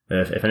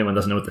 If anyone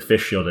doesn't know what the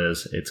fish shield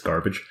is, it's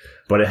garbage.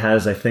 But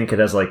I think it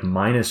has like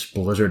minus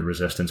blizzard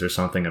resistance or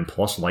something and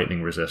plus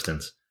lightning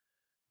resistance.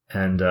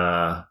 And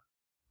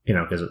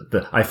because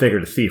I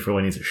figured a thief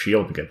really needs a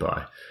shield to get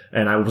by.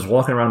 And I was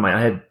walking around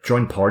I had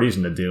joined parties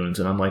in the dunes,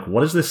 and I'm like,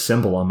 what does this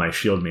symbol on my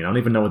shield mean? I don't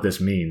even know what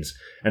this means.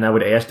 And I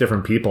would ask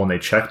different people, and they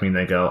check me, and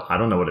they go, I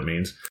don't know what it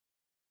means.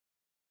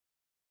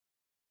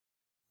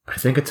 I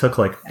think it took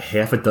like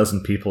half a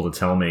dozen people to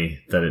tell me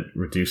that it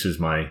reduces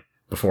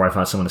before I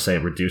found someone to say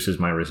it reduces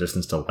my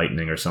resistance to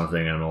lightning or something.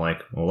 And I'm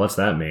like, well, what's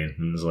that mean?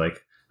 And it's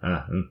like,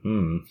 I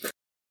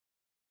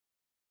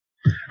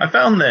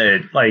found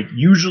that like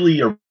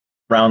usually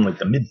around like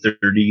the mid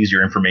 30s,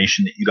 your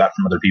information that you got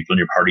from other people in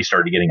your party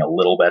started getting a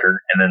little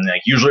better. And then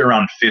like usually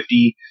around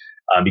 50,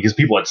 because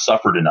people had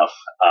suffered enough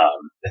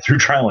through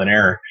trial and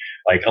error,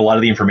 like a lot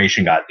of the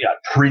information got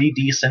pretty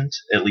decent,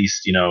 at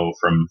least,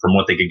 from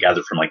what they could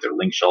gather from like their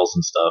link shells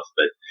and stuff.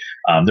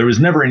 But there was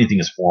never anything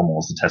as formal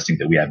as the testing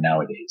that we have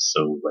nowadays.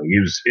 So like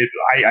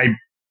I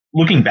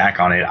looking back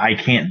on it, I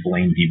can't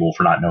blame people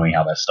for not knowing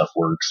how that stuff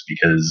works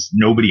because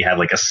nobody had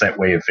like a set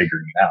way of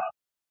figuring it out.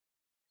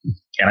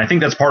 And I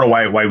think that's part of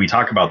why we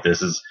talk about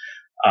this is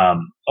a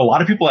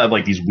lot of people have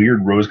like these weird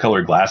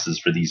rose-colored glasses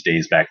for these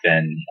days back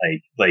then.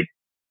 Like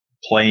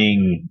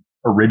playing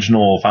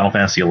original Final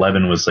Fantasy XI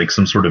was like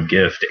some sort of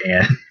gift,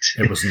 and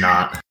it was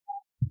not.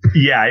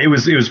 Yeah, it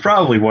was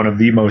probably one of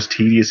the most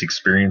tedious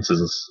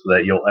experiences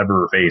that you'll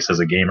ever face as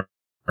a gamer.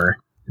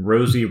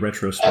 Rosy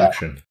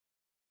retrospection.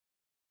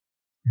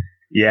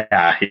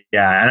 Yeah,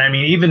 and I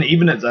mean,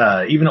 even at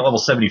level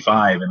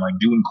 75 and like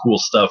doing cool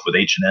stuff with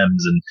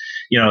H&Ms and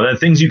the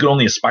things you could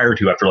only aspire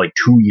to after like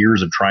 2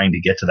 years of trying to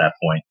get to that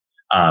point.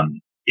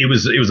 It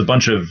was a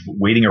bunch of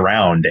waiting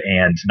around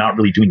and not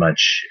really doing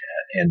much,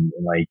 and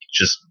like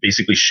just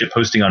basically shit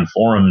posting on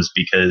forums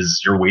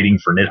because you're waiting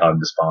for Nidhogg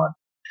to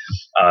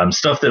spawn.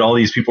 Stuff that all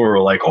these people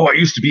were like, oh, I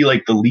used to be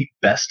like the elite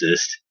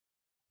bestest,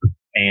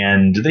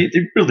 and they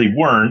really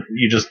weren't.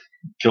 You just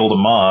killed a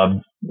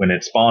mob when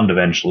it spawned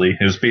eventually.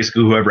 It was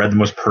basically whoever had the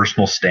most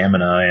personal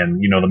stamina and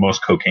the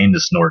most cocaine to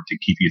snort to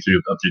keep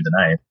you up through the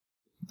night.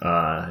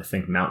 I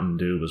think Mountain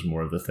Dew was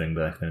more of the thing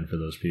back then for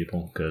those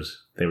people because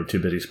they were too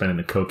busy spending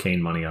the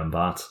cocaine money on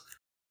bots.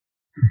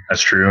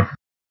 That's true.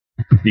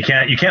 You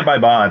can't buy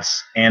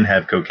bots and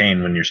have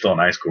cocaine when you're still in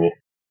high school.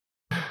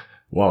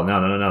 Well,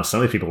 no. Some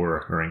of these people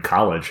were in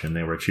college and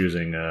they were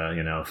choosing,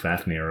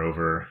 Fafnir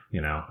over,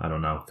 I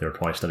don't know. They were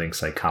probably studying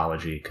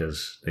psychology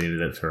because they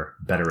needed it for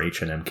better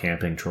H&M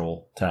camping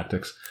troll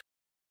tactics.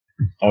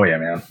 Oh yeah,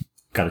 man.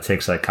 Got to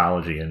take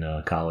psychology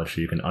in college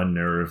so you can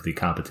unnerve the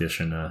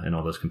competition and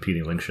all those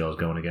competing link shells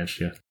going against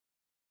you.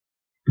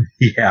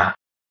 Yeah.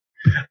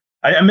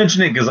 I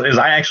mentioned it because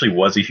I actually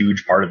was a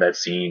huge part of that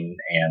scene,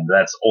 and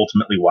that's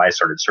ultimately why I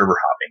started server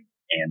hopping.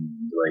 And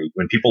like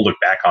when people look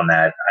back on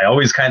that, I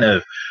always kind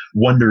of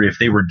wonder if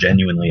they were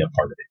genuinely a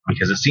part of it,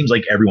 because it seems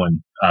like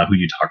everyone who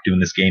you talk to in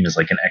this game is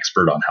like an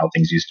expert on how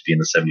things used to be in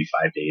the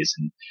 75 days,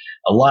 and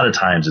a lot of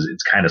times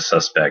it's kind of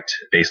suspect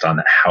based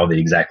on how they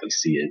exactly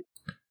see it.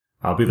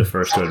 I'll be the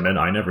first to admit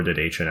I never did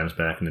H&Ms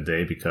back in the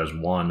day because,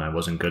 one, I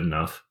wasn't good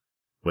enough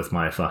with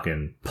my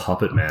fucking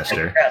puppet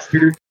master.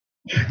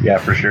 Yeah,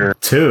 for sure.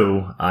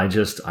 Two, I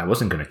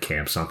wasn't going to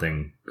camp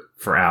something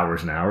for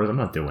hours and hours. I'm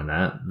not doing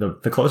that.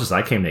 The closest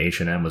I came to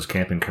H&M was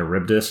camping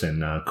Charybdis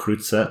and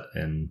Kreutzer,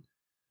 and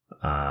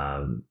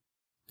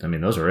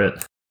those are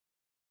it.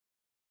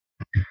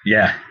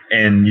 Yeah,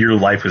 and your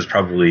life was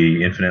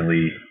probably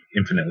infinitely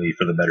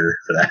for the better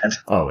for that.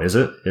 Oh, is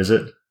it?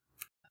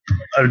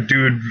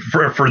 Dude,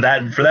 for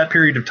that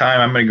period of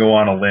time, I'm going to go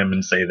on a limb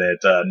and say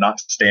that not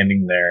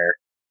standing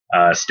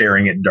there,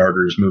 staring at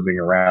darters moving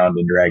around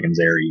in Dragon's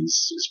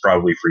Aeries is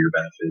probably for your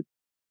benefit.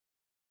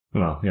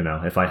 Well,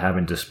 if I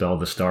haven't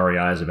dispelled the starry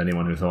eyes of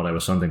anyone who thought I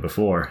was something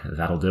before,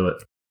 that'll do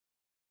it.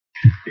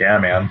 Yeah,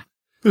 man.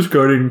 This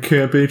guy didn't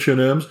camp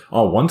H&Ms.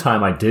 Oh, one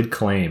time I did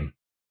claim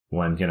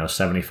when,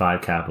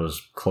 75 cap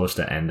was close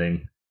to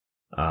ending.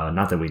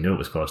 Not that we knew it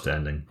was close to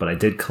ending, but I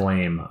did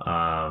claim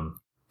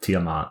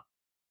Tiamat.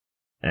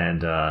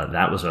 And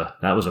that was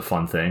a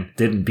fun thing.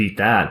 Didn't beat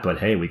that, but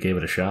hey, we gave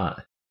it a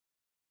shot.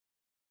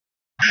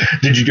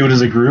 Did you do it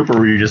as a group, or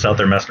were you just out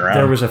there messing around?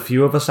 There was a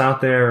few of us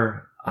out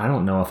there. I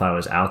don't know if I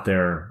was out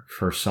there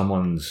for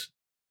someone's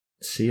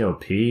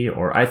COP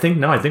or I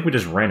think we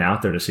just ran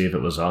out there to see if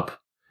it was up.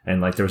 And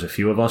like there was a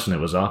few of us and it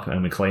was up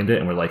and we claimed it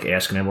and we're like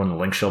asking everyone in the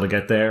link shell to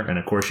get there. And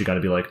of course you got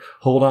to be like,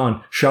 hold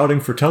on, shouting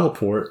for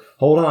teleport.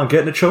 Hold on,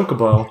 getting a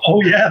chocobo.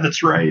 Oh yeah,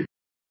 that's right.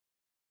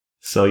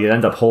 So you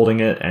end up holding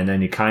it, and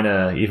then you kind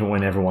of, even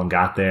when everyone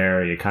got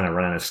there, you kind of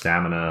run out of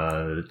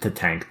stamina. The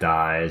tank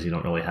dies. You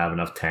don't really have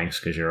enough tanks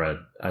because you're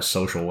a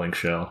social link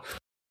shell.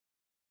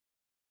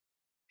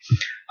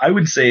 I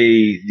would say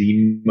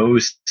the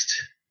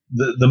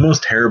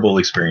most terrible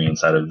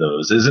experience out of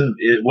those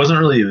wasn't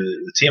really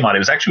the Tiamat. It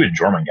was actually with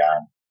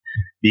Jormungand,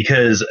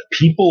 because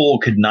people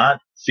could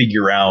not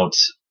figure out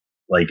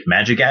like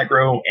magic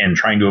aggro and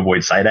trying to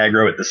avoid side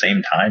aggro at the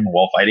same time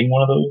while fighting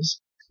one of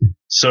those.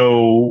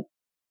 So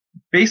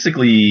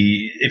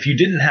basically, if you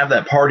didn't have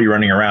that party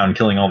running around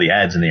killing all the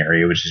ads in the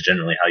area, which is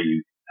generally how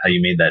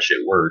you made that shit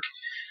work,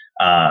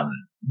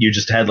 you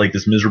just had like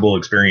this miserable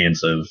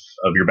experience of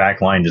your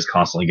back line just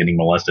constantly getting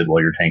molested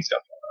while your tanks got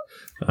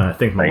blown up. I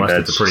think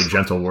molested's a pretty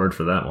gentle word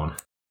for that one.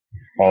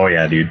 Oh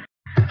yeah, dude.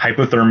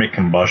 Hypothermic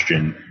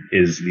combustion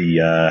is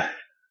a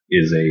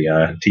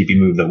TP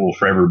move that will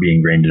forever be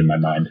ingrained in my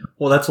mind.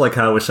 Well, that's like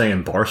how I was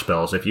saying bar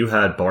spells. If you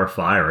had bar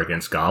fire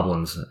against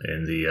goblins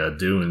in the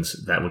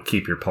dunes, that would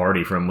keep your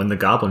party from, when the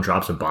goblin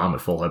drops a bomb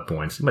at full hit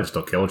points, it might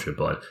still kill you,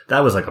 but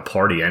that was like a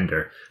party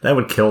ender. That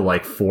would kill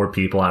like 4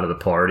 people out of the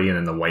party, and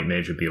then the white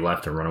mage would be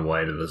left to run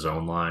away to the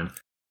zone line.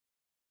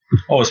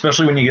 Oh,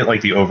 especially when you get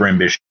like the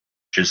overambitious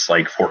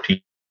like 14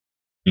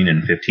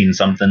 and 15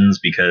 somethings,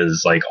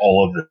 because like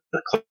all of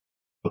the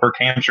Clipper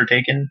camps are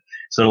taken.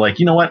 So like,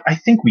 you know what? I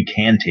think we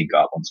can take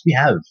goblins. We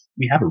have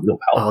a real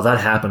power. Oh, that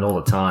happened all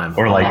the time.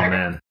 Or like,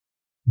 man.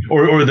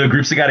 Or the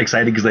groups that got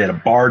excited because they had a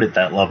bard at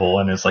that level,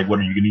 and it's like, what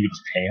are you going to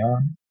use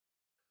Payon?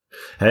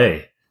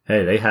 Hey,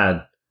 they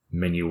had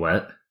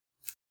Minuet.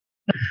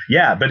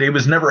 Yeah, but it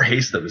was never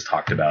haste that was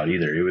talked about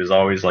either. It was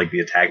always like the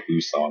attack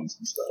boost songs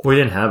and stuff. We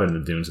didn't have it in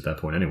the dunes at that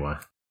point anyway.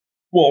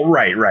 Well,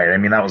 right. I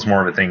mean, that was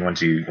more of a thing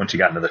once you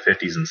got into the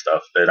 50s and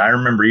stuff. But I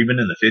remember even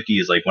in the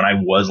 50s, like when I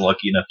was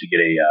lucky enough to get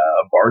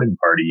a Bardin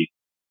party,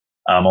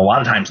 a lot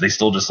of times they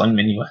still just sung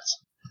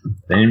minuets.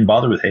 They didn't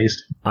bother with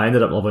haste. I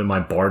ended up leveling my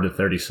Bard to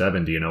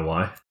 37. Do you know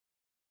why?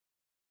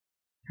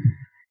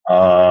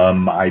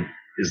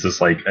 Is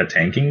this like a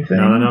tanking thing?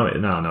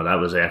 No. That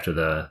was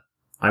after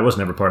I was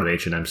never part of the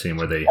H&M scene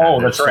where they had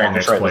that's right.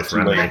 exploits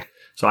for enemy.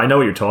 So I know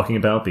what you're talking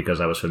about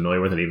because I was familiar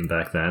with it even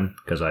back then,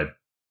 because I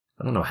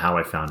don't know how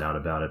I found out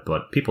about it,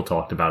 but people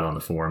talked about it on the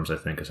forums, I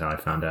think is how I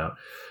found out.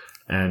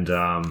 And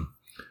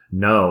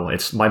no,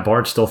 it's my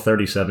Bard's still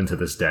 37 to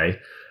this day.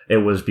 It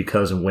was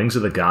because in Wings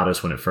of the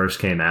Goddess, when it first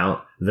came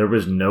out, there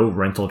was no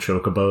rental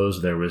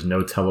chocobos, there was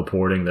no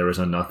teleporting, there was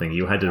no nothing.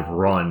 You had to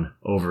run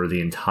over the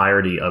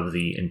entirety of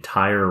the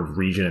entire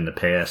region in the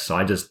past. So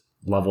I just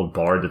leveled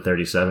Bard to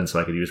 37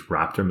 so I could use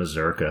Raptor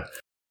Mazurka.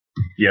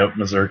 Yep,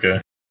 Mazurka.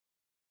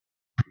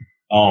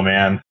 Oh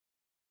man.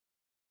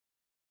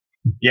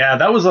 Yeah,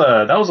 that was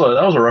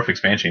a rough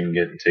expansion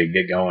to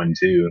get going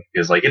too,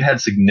 because like it had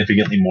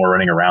significantly more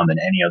running around than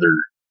any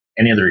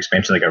other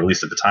expansion that got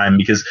released at the time.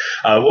 Because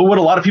what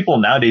a lot of people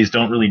nowadays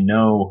don't really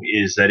know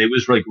is that it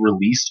was like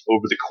released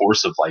over the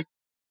course of like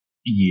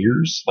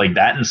years, like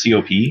that in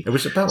COP. It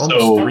was about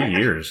almost 3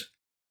 years.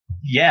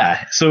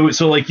 Yeah, so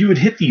like you would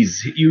hit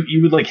these, you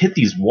would like hit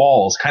these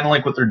walls, kind of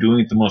like what they're doing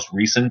with the most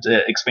recent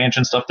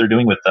expansion stuff they're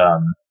doing with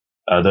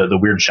the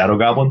weird Shadow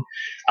Goblin.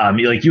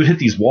 You hit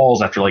these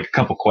walls after like a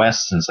couple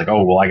quests, and it's like,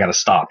 oh well, I got to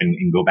stop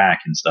and go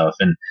back and stuff.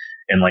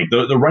 And like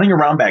the running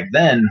around back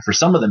then for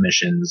some of the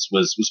missions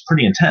was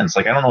pretty intense.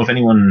 Like I don't know if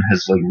anyone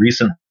has like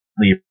recently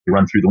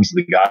run through the Wings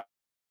of the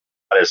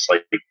Goddess,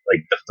 like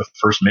the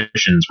first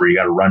missions where you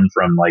got to run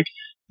from like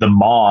the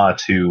Maw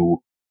to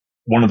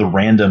one of the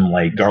random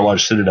like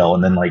Garlosh Citadel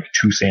and then like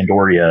to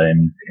Sandoria,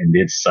 and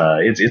it's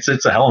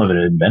a hell of an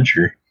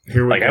adventure.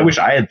 I wish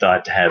I had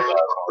thought to have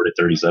Bard at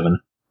 37.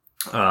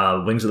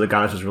 Wings of the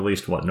Goddess was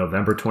released,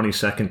 November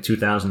 22nd,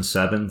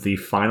 2007. The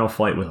final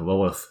fight with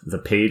Lilith, the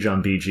page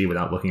on BG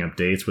without looking up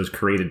dates, was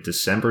created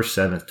December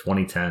 7th,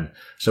 2010.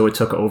 So it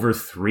took over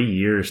 3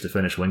 years to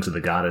finish Wings of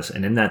the Goddess,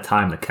 and in that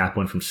time, the cap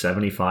went from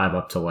 75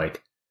 up to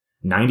like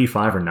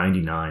 95 or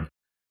 99.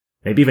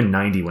 Maybe even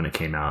 90 when it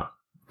came out.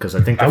 Because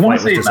I think the fight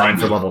was designed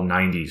 90. For level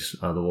 90s.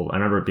 I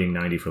remember it being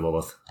 90 for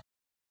Lilith.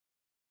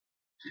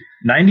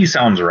 90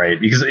 sounds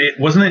right, because it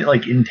wasn't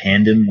like in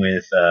tandem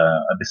with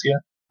Abyssia?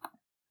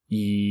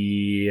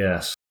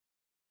 Yes.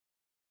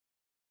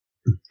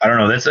 I don't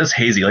know. That's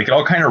hazy. Like it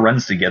all kind of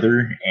runs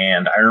together,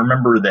 and I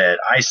remember that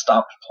I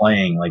stopped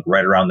playing like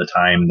right around the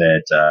time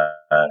that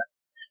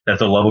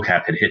the level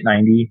cap had hit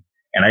 90,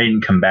 and I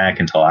didn't come back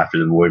until after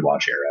the Void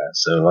Watch era.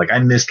 So like I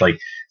missed like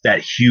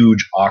that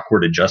huge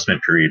awkward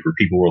adjustment period where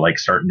people were like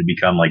starting to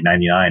become like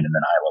 99 and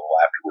then high level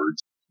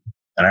afterwards.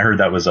 And I heard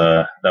that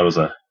was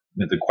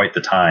quite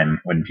the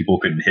time when people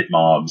couldn't hit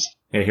mobs.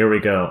 Yeah, here we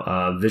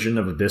go. Vision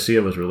of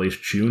Abyssia was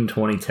released June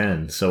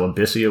 2010. So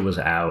Abyssia was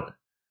out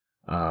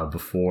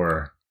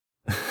before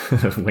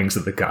Wings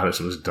of the Goddess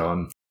was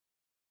done.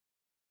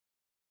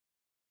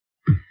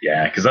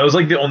 Yeah, because that was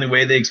like the only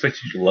way they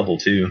expected you to level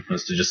too,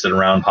 was to just sit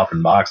around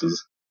popping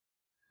boxes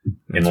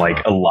in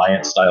like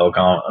alliance style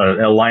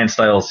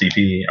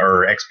CP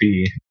or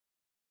XP.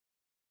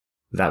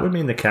 That would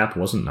mean the cap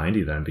wasn't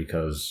 90 then,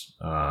 because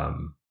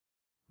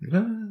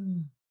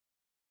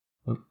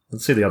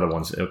let's see the other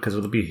ones, because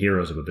it'll be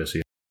Heroes of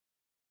Abyssea.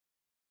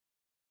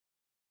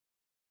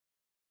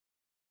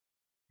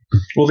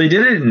 Well, they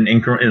did it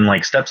in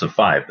like steps of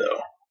 5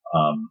 though.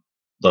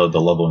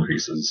 The level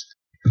increases.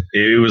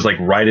 It was like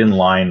right in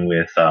line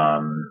with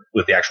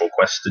the actual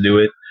quests to do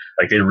it.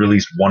 Like they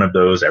released one of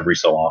those every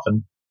so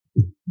often,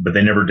 but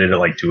they never did it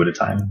like 2 at a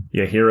time.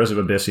 Yeah, Heroes of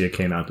Abyssea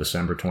came out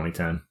December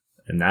 2010,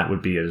 and that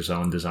would be a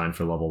zone designed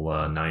for level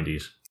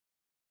 90s.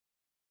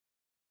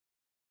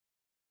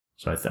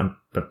 So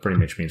that pretty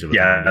much means it was.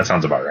 Yeah, 90. that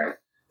sounds about right.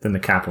 Then the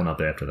cap went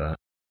up after that.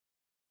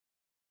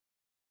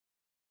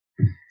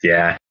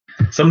 Yeah.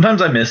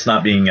 Sometimes I miss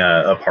not being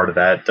a part of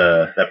that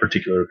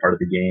particular part of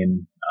the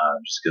game,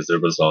 just because there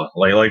was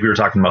like we were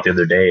talking about the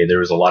other day, there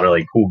was a lot of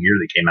like cool gear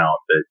that came out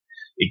that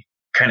it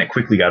kind of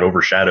quickly got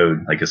overshadowed,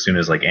 like as soon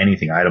as like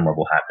anything item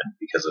level happened,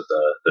 because of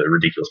the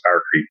ridiculous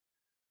power creep.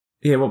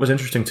 Yeah, what was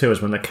interesting too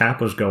is when the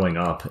cap was going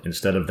up,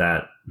 instead of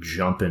that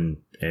jump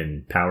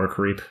in power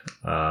creep,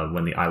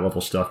 when the eye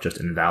level stuff just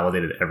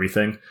invalidated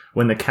everything,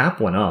 when the cap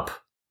went up,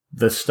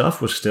 the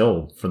stuff was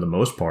still, for the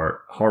most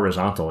part,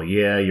 horizontal.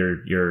 Yeah,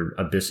 your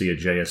Abyssea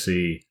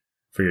JSE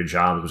for your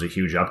job was a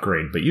huge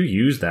upgrade, but you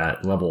used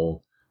that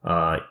level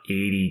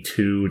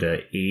 82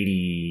 to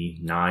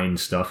 89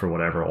 stuff or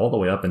whatever, all the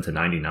way up into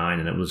 99,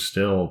 and it was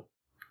still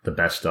the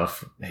best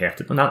stuff.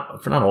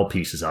 Not all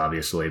pieces,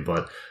 obviously,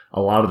 but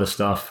a lot of the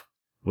stuff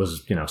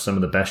was, some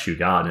of the best you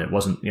got, and it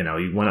wasn't,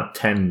 you went up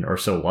 10 or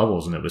so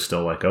levels, and it was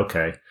still like,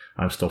 okay,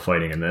 I'm still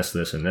fighting in this,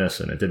 and this,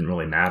 and it didn't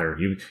really matter.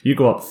 You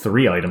go up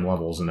 3 item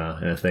levels in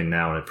a thing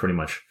now, and it pretty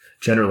much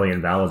generally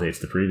invalidates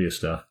the previous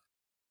stuff.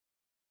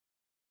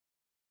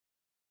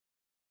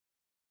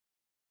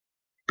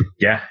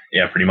 Yeah,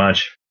 pretty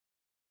much.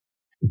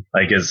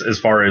 Like as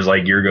far as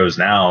like gear goes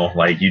now,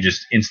 like you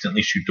just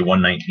instantly shoot to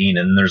 119,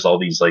 and there's all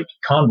these like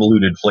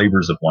convoluted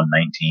flavors of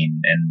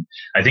 119, and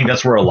I think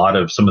that's where a lot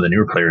of some of the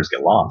newer players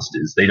get lost,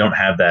 is they don't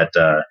have that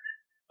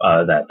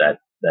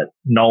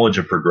knowledge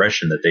of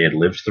progression that they had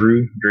lived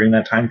through during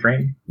that time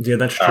frame. Yeah,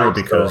 that's true,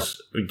 because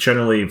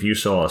generally if you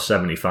saw a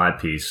 75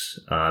 piece,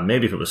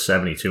 maybe if it was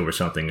 72 or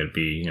something, it'd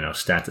be,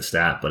 stat to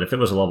stat. But if it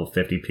was a level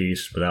 50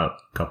 piece, without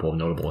a couple of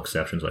notable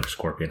exceptions like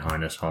Scorpion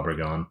Highness,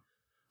 Habergon,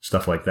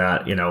 stuff like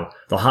that,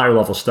 the higher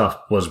level stuff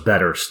was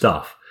better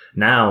stuff.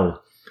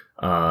 Now,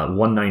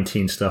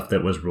 119 stuff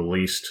that was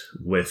released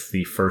with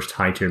the first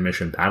high tier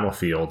mission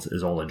Battlefield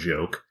is all a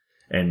joke.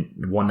 And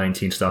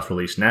 119 stuff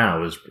released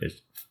now is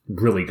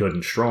really good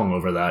and strong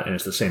over that, and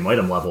it's the same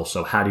item level,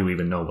 so how do you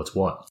even know what's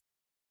what?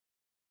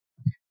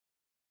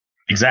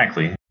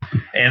 Exactly.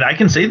 And I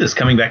can say this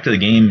coming back to the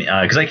game,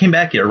 because I came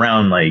back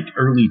around like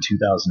early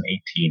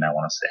 2018, I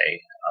want to say.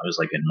 I was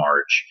like in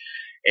March,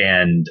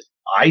 and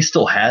I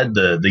still had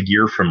the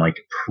gear from like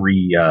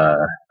pre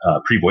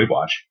Void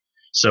Watch.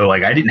 So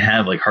like I didn't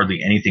have like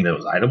hardly anything that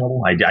was item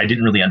level. I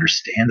didn't really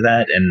understand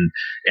that,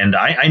 and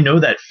I know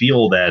that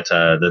feel that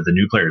the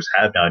new players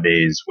have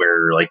nowadays,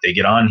 where like they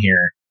get on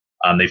here,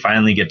 they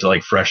finally get to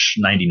like fresh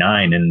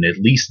 99, and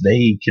at least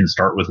they can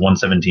start with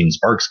 117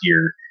 Sparks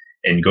gear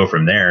and go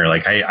from there.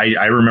 Like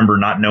I remember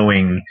not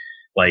knowing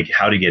like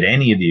how to get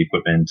any of the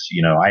equipment.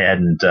 I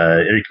hadn't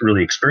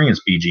really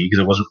experienced BG because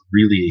it wasn't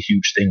really a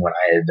huge thing when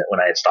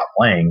I had stopped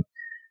playing,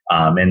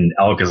 and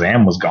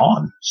Alakazam was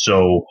gone.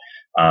 So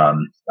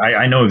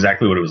I know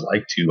exactly what it was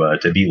like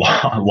to be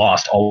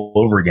lost all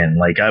over again.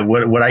 Like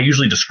what I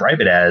usually describe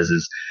it as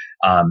is,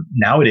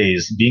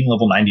 nowadays being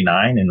level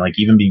 99 and like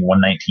even being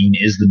 119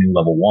 is the new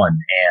level 1,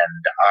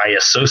 and I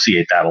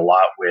associate that a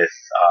lot with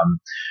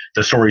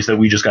the stories that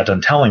we just got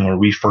done telling when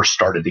we first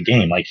started the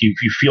game. Like you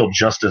feel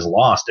just as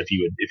lost if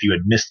you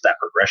had missed that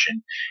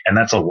progression, and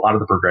that's a lot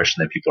of the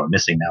progression that people are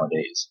missing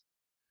nowadays.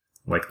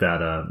 Like that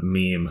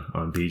meme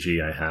on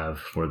BG I have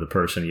where the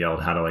person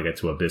yelled, "How do I get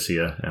to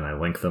Abyssea?" and I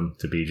linked them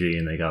to BG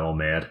and they got all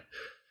mad.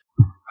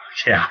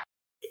 Yeah.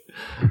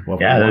 Well,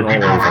 yeah. All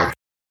over.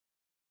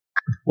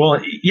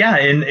 Well, yeah,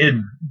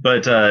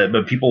 but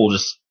people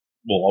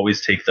will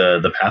always take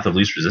the path of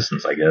least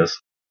resistance, I guess.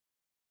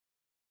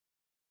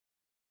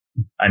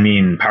 I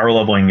mean, power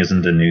leveling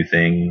isn't a new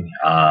thing.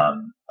 I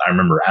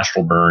remember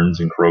Astral Burns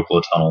and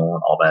Kurokula Tunnel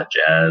and all that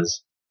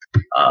jazz.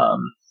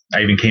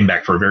 I even came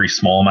back for a very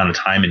small amount of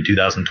time in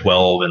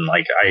 2012, and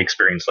like I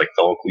experienced like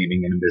fellow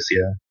cleaving in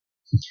Abyssea.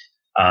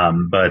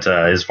 But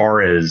as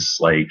far as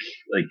like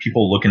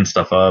people looking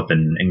stuff up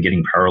and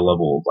getting power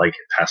level like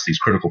past these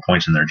critical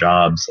points in their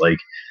jobs, like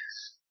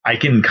I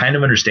can kind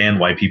of understand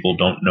why people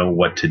don't know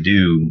what to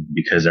do,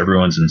 because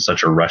everyone's in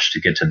such a rush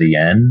to get to the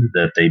end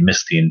that they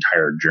miss the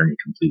entire journey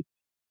completely.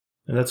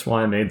 And that's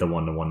why I made the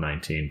 1 to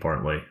 119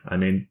 partly. I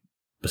mean,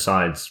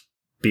 besides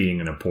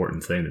being an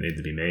important thing that needed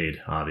to be made,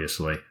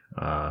 obviously,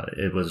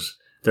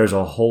 there's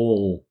a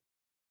whole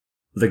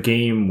the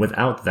game,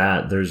 without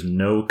that, there's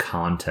no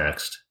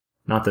context.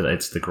 Not that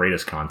it's the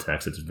greatest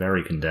context, it's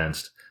very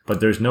condensed, but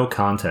there's no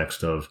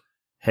context of,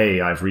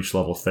 hey, I've reached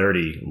level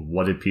 30.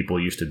 What did people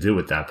used to do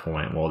at that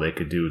point? Well, they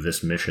could do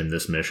this mission,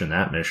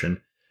 that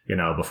mission,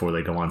 before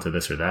they go on to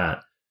this or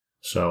that.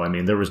 So, I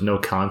mean, there was no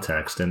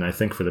context. And I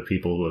think for the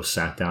people who have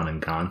sat down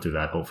and gone through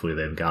that, hopefully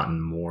they've gotten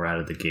more out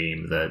of the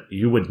game that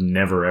you would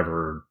never,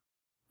 ever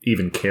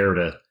even care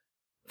to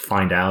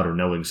find out or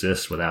know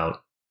exists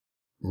without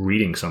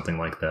reading something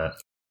like that.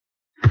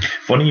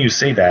 Funny you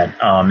say that,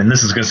 and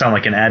this is going to sound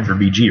like an ad for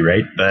BG,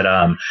 right? But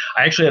I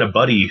actually had a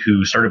buddy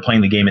who started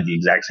playing the game at the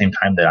exact same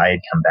time that I had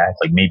come back,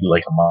 maybe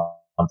a month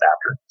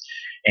after.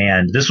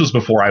 And this was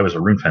before I was a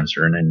Rune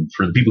Fencer. And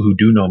for the people who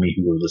do know me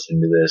who are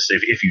listening to this,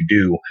 if you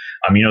do,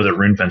 you know that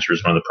Rune Fencer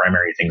is one of the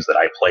primary things that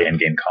I play in-game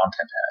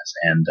content as.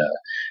 And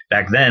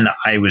back then,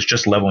 I was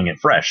just leveling it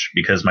fresh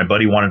because my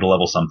buddy wanted to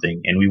level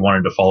something, and we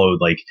wanted to follow,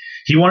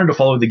 he wanted to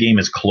follow the game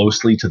as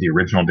closely to the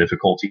original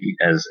difficulty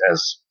as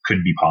could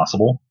be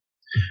possible.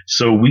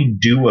 So we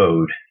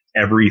duoed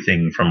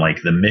everything from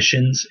the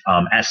missions,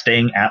 at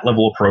staying at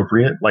level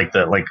appropriate,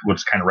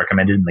 what's kind of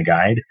recommended in the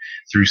guide,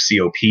 through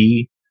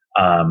COP,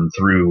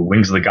 through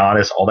Wings of the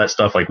Goddess, all that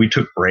stuff. We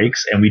took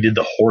breaks and we did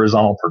the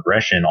horizontal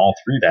progression all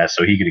through that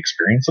so he could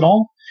experience it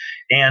all.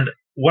 And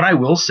what I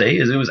will say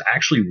is it was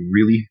actually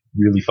really,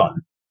 really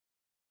fun.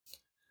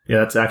 Yeah,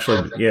 that's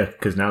actually,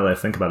 because now that I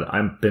think about it,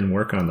 I've been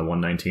working on the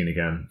 119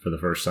 again for the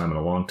first time in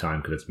a long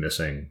time because it's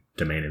missing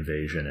domain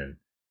invasion and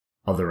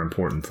other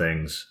important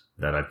things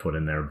that I put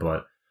in there.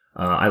 But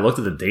I looked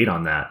at the date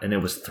on that, and it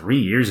was 3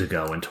 years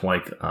ago in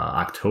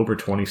October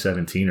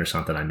 2017 or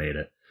something I made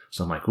it.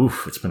 So I'm like,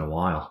 oof, it's been a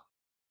while.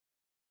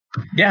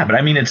 Yeah, but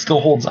I mean, it still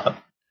holds up.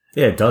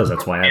 Yeah, it does.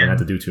 That's why I haven't had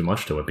to do too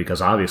much to it,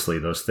 because obviously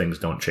those things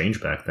don't change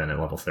back then at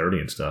level 30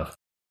 and stuff.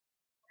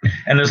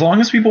 And as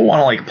long as people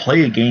want to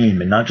play a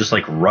game and not just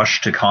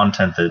rush to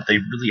content that they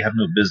really have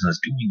no business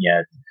doing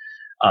yet,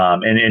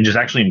 and just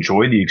actually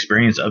enjoy the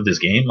experience of this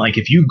game,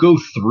 if you go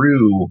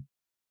through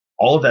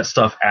all of that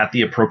stuff at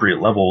the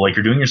appropriate level,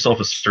 you're doing yourself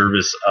a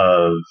service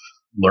of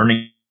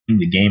learning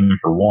the game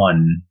for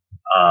one,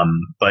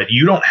 but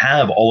you don't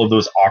have all of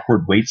those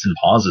awkward waits and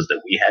pauses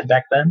that we had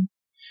back then.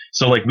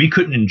 So we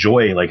couldn't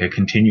enjoy a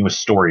continuous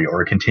story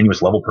or a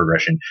continuous level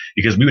progression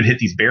because we would hit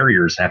these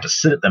barriers and have to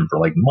sit at them for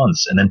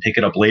months and then pick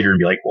it up later and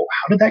be like, well,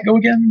 how did that go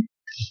again?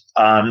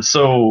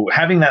 So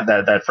having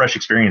that fresh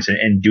experience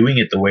and doing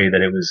it the way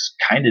that it was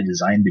kind of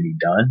designed to be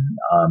done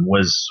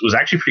was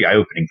actually pretty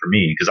eye-opening for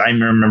me, because I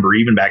remember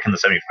even back in the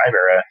 75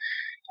 era,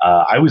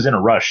 I was in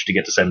a rush to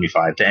get to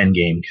 75 to end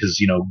game because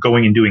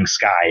going and doing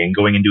Sky and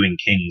going and doing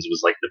Kings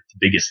was the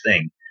biggest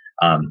thing.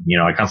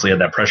 I constantly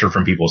had that pressure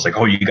from people. It's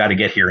oh, you got to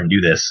get here and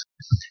do this.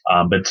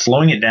 But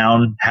slowing it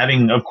down,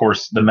 having, of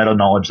course, the meta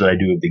knowledge that I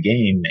do of the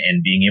game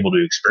and being able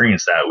to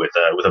experience that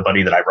with a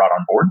buddy that I brought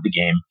on board the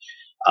game,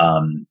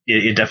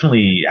 it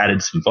definitely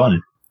added some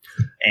fun.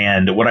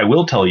 And what I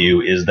will tell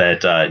you is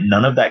that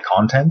none of that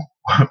content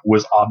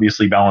was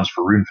obviously balanced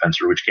for Rune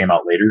Fencer, which came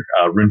out later.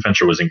 Rune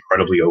Fencer was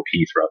incredibly OP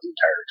throughout the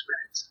entire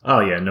experience. Oh,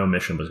 yeah, no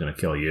mission was going to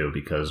kill you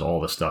because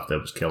all the stuff that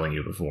was killing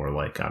you before,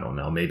 I don't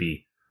know,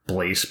 maybe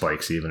blaze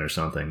spikes even or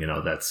something,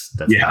 that's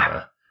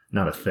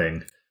not a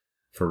thing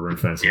for Rune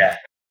Fencer. Yeah.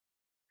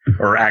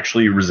 Or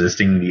actually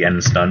resisting the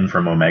end stun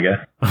from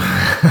Omega.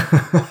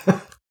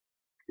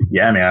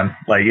 Yeah, man.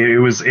 It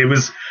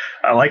was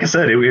like I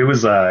said, it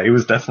was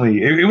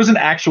definitely, it was an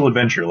actual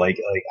adventure.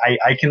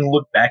 I can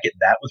look back at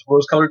that with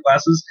rose-colored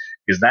glasses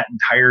because that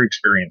entire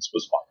experience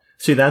was fun.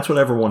 See, that's what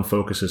everyone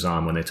focuses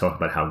on when they talk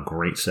about how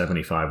great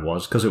 75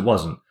 was, because it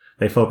wasn't.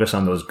 They focus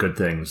on those good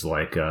things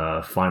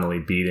finally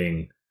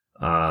beating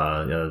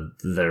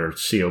their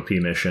COP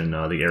mission,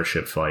 the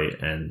airship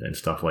fight and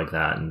stuff like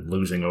that, and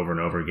losing over and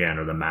over again,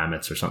 or the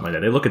mammoths or something like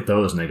that. They look at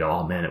those and they go,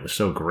 oh man, it was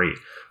so great.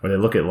 Or they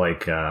look at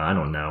I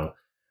don't know,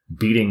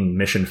 beating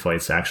mission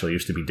fights actually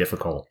used to be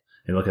difficult.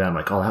 They look at that and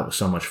oh, that was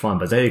so much fun.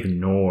 But they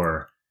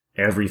ignore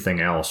everything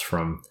else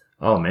from,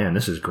 oh man,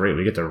 this is great.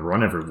 We get to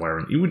run everywhere.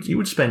 And you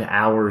would spend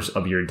hours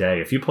of your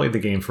day, if you played the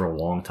game for a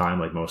long time,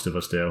 like most of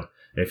us do,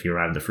 if you're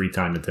having the free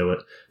time to do it,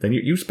 then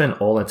you spend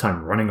all that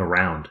time running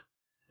around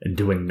and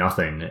doing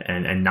nothing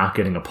and not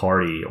getting a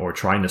party, or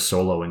trying to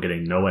solo and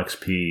getting no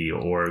XP,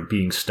 or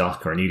being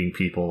stuck or needing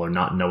people, or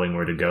not knowing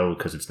where to go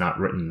because it's not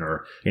written,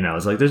 or,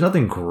 it's there's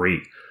nothing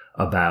great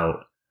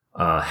about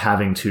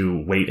having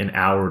to wait an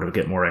hour to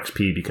get more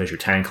XP because your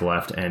tank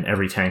left, and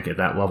every tank at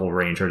that level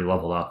range already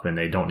leveled up and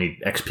they don't need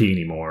XP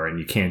anymore and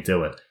you can't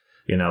do it.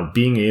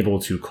 Being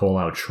able to call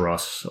out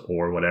trusts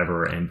or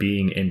whatever and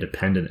being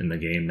independent in the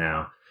game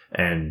now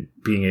and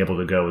being able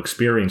to go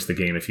experience the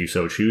game if you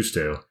so choose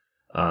to,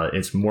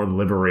 it's more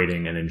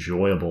liberating and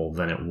enjoyable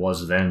than it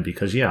was then,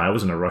 because I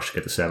was in a rush to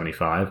get to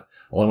 75.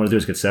 All I want to do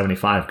is get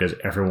 75 because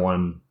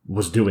everyone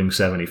was doing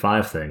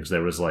 75 things.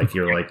 There was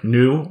you're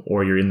new,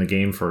 or you're in the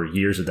game for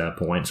years at that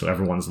point, so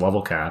everyone's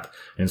level cap,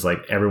 and it's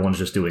everyone's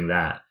just doing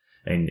that.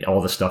 And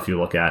all the stuff you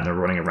look at, and they're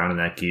running around in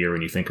that gear,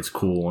 and you think it's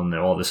cool, and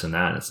all this and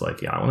that, and it's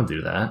I want to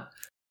do that.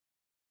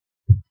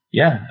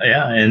 Yeah,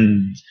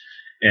 and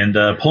And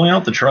pulling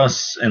out the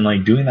trusts and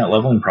like doing that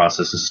leveling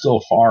process is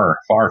still far,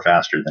 far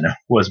faster than it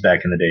was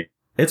back in the day.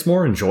 It's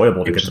more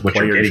enjoyable to Which get is to what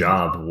play you're your getting.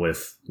 job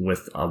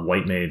with a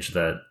white mage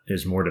that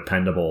is more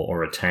dependable,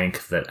 or a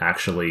tank that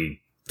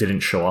actually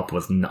didn't show up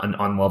with an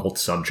unleveled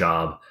sub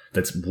job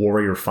that's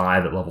warrior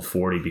 5 at level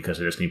 40 because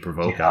they just need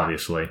provoke, Yeah.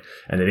 obviously,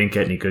 and they didn't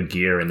get any good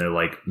gear, and they're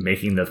like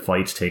making the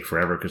fights take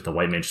forever because the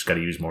white mage just got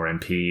to use more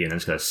MP and then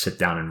it's got to sit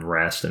down and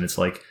rest, and it's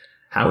like,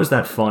 how is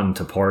that fun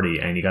to party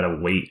and you got to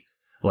wait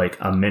like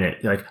a minute?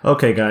 You're like,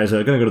 okay guys,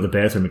 I'm gonna go to the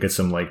bathroom and get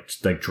some like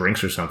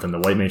drinks or something. The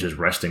white mage is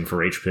resting for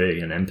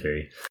HP and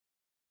MP.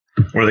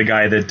 Or the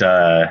guy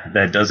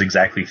that does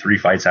exactly 3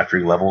 fights after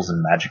he levels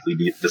and magically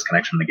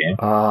disconnects from the game.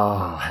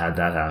 Oh, had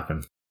that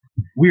happen.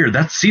 Weird.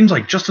 That seems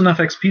like just enough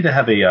XP to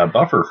have a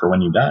buffer for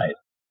when you died,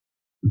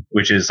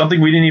 which is something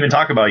we didn't even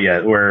talk about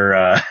yet.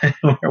 Where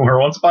where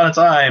once upon a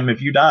time,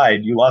 if you died,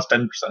 you lost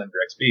 10% of your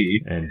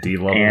XP and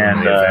de-leveling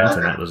in the event,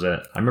 and that was it.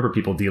 I remember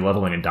people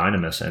de-leveling in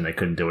Dynamis and they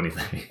couldn't do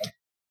anything.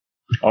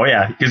 Oh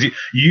yeah, because you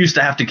used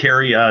to have to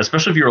carry,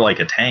 especially if you were like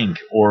a tank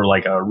or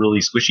like a really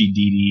squishy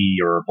DD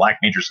or a black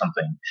mage or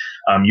something,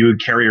 you would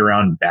carry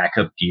around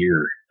backup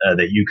gear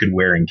that you could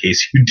wear in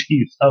case you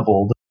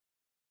de-leveled.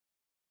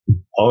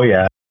 Oh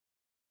yeah.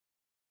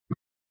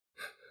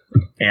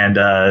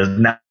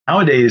 And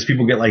nowadays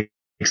people get like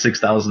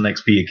 6,000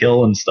 XP a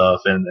kill and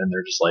stuff, and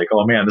they're just like,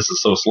 oh man, this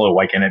is so slow.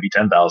 Why can't it be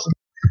 10,000?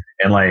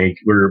 And like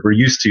we're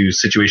used to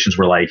situations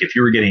where like if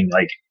you were getting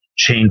like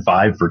chain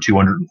 5 for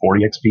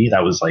 240 XP,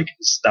 that was like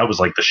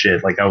the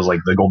shit. Like that was like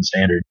the gold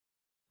standard.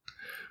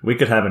 We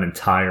could have an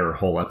entire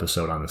whole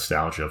episode on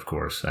nostalgia, of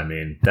course. I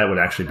mean, that would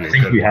actually be I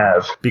think we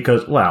have.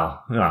 Because,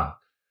 well,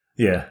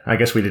 yeah, I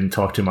guess we didn't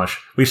talk too much.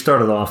 We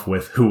started off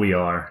with who we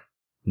are,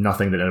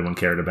 nothing that anyone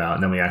cared about,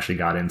 and then we actually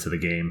got into the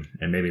game,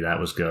 and maybe that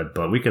was good.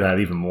 But we could have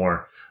even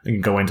more. We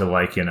can go into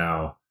like, ramp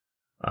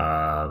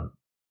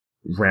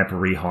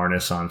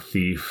reharness on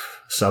Thief,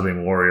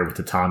 subbing warrior with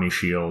the Tommy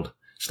shield,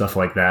 stuff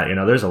like that.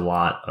 There's a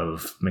lot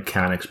of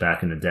mechanics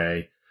back in the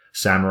day.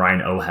 Samurai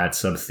and O-Hat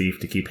sub Thief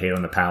to keep hate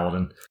on the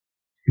Paladin.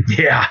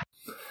 Yeah.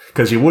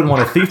 Because you wouldn't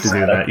want a Thief to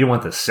do that. You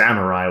want the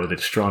Samurai with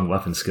its strong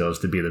weapon skills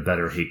to be the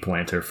better hate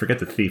planter. Forget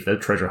the Thief.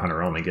 That treasure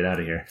hunter only. Get out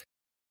of here.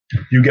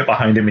 You get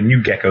behind him and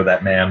you gecko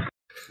that man.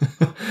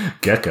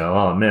 Gecko?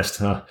 Oh, missed,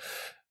 huh?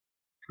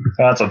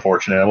 That's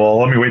unfortunate. Well,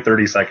 let me wait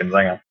 30 seconds.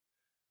 Hang on.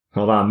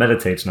 Hold on.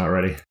 Meditate's not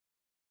ready.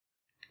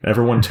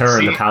 Everyone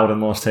turn. The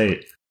Paladin lost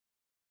hate.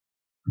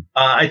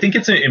 I think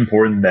it's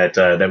important that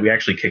we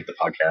actually kick the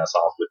podcast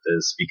off with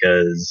this,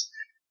 because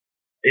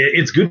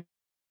it's good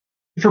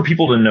for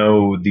people to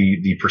know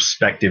the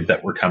perspective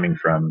that we're coming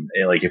from.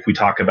 Like if we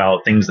talk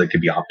about things that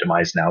could be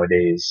optimized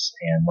nowadays,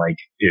 and like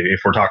if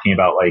we're talking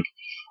about like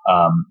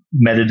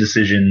meta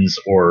decisions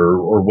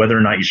or whether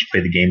or not you should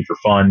play the game for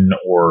fun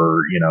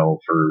or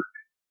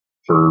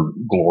for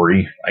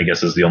glory, I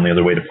guess is the only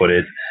other way to put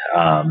it.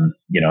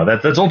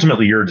 That's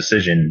ultimately your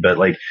decision, but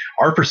like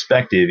our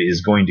perspective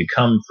is going to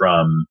come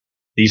from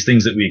these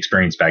things that we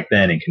experienced back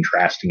then and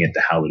contrasting it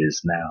to how it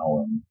is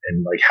now,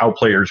 and like how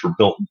players were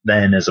built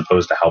then as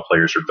opposed to how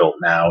players are built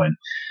now.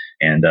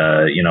 And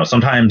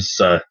sometimes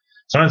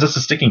that's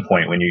a sticking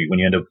point when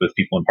you end up with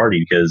people in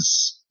party,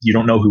 because you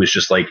don't know who is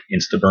just like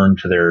insta burn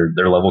to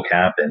their level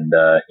cap and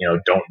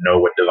don't know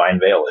what Divine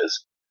Veil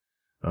is.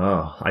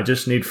 Oh, I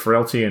just need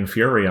Frailty and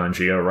Fury on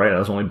Geo, right?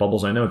 Those are the only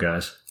bubbles I know,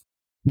 guys.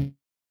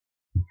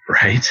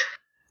 Right.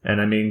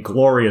 And I mean,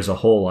 Glory as a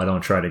whole, I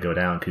don't try to go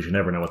down because you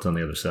never know what's on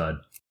the other side.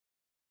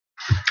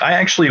 I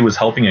actually was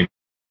helping a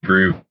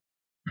group,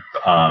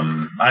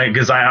 I'm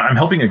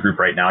helping a group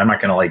right now. I'm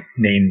not going to like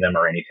name them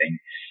or anything,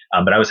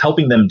 but I was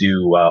helping them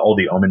do all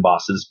the Omen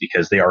bosses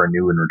because they are a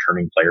new and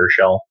returning player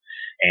shell,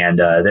 and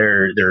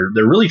they're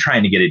really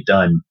trying to get it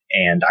done.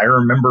 And I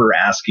remember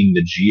asking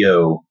the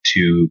Geo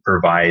to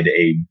provide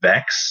a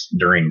Vex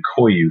during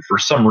Koyu for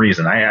some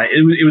reason.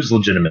 It was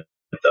legitimate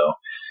though,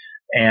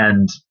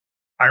 and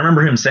I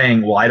remember him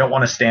saying, "Well, I don't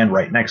want to stand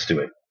right next to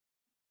it."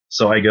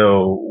 So I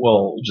go,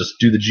 well, just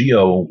do the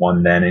Geo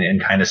one then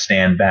and kind of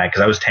stand back,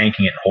 because I was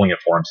tanking it and holding it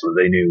for him so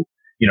that they knew,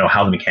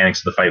 how the mechanics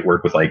of the fight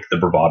work with like the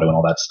bravado and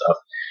all that stuff.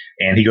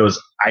 And he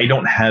goes, I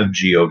don't have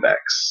Geo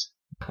Vex.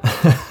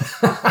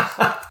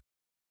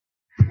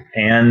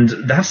 And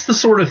that's the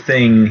sort of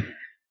thing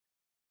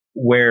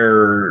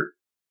where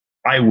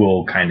I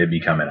will kind of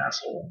become an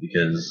asshole,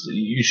 because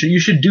you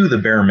should do the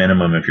bare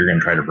minimum if you're going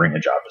to try to bring a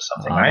job to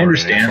something. I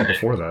understand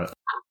before that.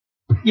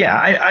 Yeah,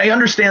 I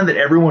understand that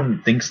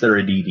everyone thinks they're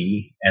a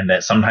DD and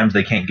that sometimes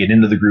they can't get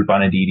into the group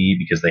on a DD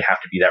because they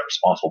have to be that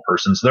responsible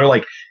person. So they're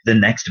like the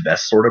next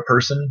best sort of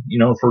person,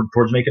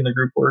 towards making the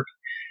group work.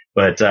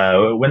 But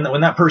when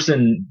that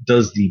person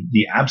does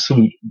the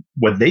absolute,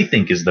 what they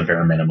think is the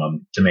bare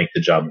minimum to make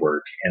the job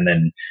work, and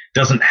then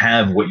doesn't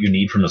have what you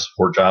need from the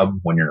support job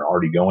when you're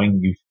already going,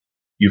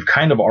 you've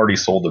kind of already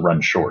sold the run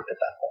short at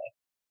that point.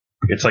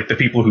 It's like the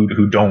people who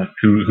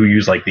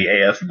use like the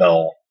AF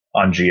bell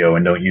on Geo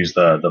and don't use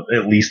the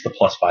at least the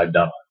 +5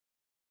 demo,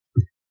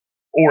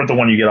 or the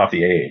one you get off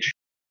the AH.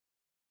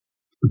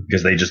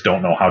 because they just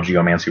don't know how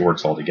geomancy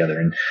works altogether.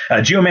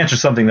 And geomancy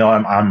is something that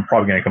I'm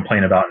probably going to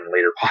complain about in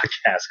later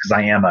podcasts because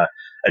I am a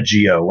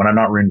geo. When I'm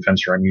not Rune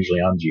Fencer, I'm usually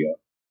on geo.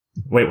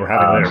 Wait, we're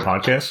having later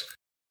podcasts?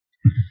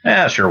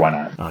 Yeah, sure, why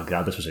not? Oh,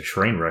 God, this was a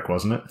train wreck,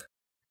 wasn't it?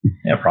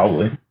 Yeah,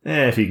 probably.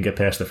 If you can get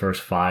past the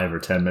first 5 or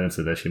 10 minutes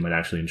of this, you might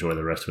actually enjoy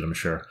the rest of it, I'm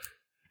sure.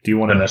 Do you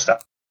want the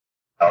nostalgia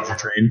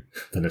train?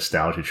 The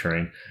nostalgia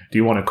train. Do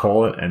you want to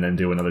call it and then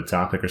do another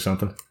topic or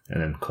something?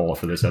 And then call it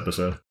for this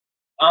episode?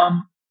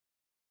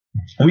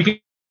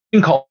 We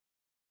can call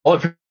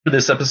it for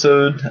this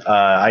episode.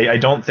 I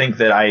don't think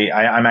that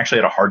I'm actually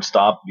at a hard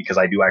stop because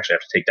I do actually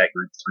have to take that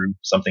group through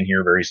something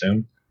here very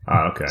soon.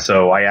 Oh, okay.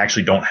 So I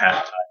actually don't have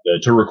time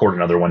to record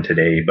another one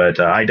today, but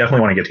I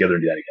definitely want to get together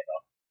and do that again,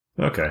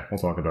 though. Okay, we'll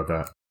talk about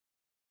that.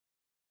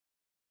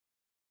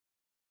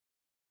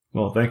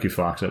 Well, thank you,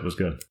 Fox. That was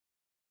good.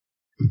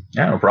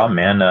 Yeah, no problem,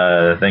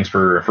 man. Thanks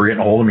for getting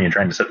a hold of me and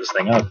trying to set this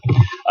thing up.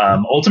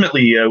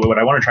 Ultimately, what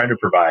I want to try to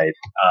provide,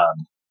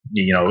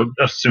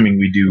 assuming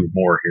we do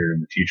more here in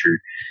the future,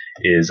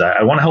 is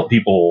I want to help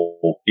people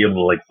be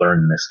able to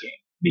learn this game,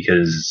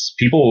 because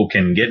people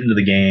can get into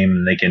the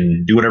game, they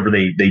can do whatever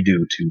they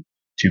do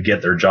to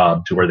get their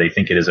job to where they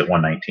think it is at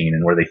 119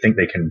 and where they think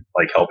they can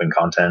help in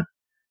content.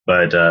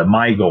 But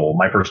my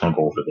personal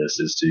goal for this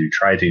is to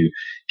try to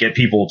get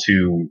people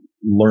to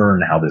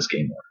learn how this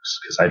game works,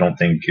 because I don't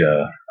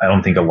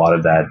think a lot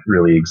of that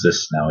really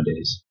exists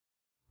nowadays.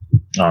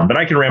 But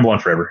I can ramble on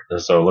forever,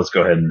 so let's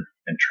go ahead and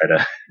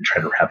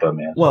try to wrap up,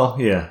 man. Well,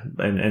 yeah,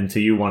 and to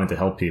you wanting to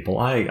help people,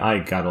 I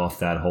got off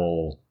that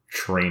whole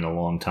train a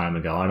long time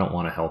ago. I don't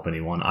want to help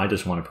anyone. I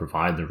just want to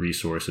provide the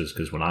resources,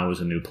 because when I was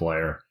a new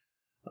player,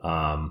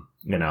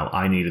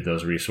 I needed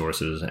those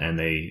resources, and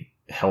they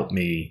helped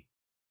me.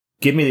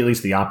 Give me at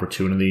least the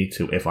opportunity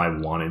to, if I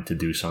wanted to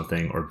do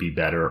something or be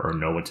better or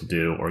know what to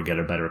do or get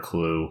a better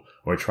clue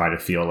or try to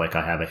feel like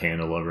I have a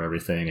handle over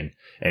everything.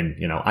 And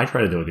I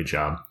try to do a good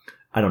job.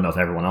 I don't know if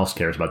everyone else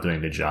cares about doing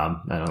a good job.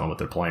 I don't know what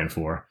they're playing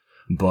for,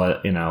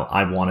 but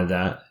I wanted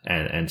that.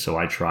 And so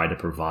I try to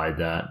provide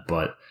that.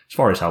 But as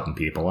far as helping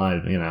people,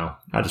 I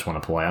just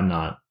want to play. I'm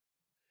not,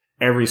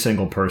 every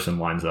single person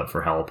lines up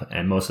for help.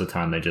 And most of the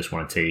time they just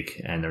want to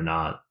take, and they're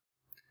not,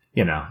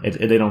 they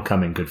don't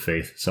come in good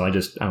faith. So I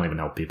don't even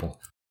help people.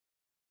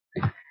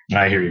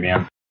 I hear you,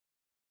 man.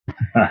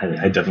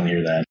 I definitely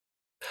hear that.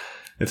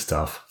 It's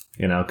tough,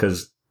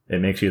 because it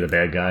makes you the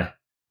bad guy.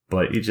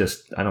 But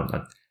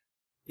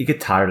you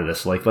get tired of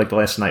this. Like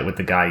last night with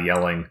the guy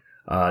yelling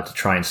to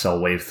try and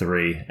sell Wave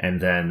 3. And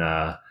then,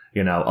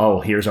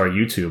 here's our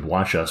YouTube.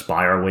 Watch us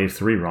buy our Wave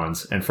 3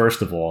 runs. And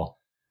first of all,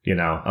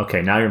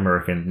 okay, now you're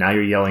murking. Now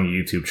you're yelling a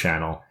YouTube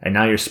channel. And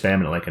now you're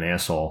spamming it like an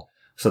asshole.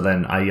 So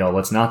then I yell,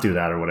 let's not do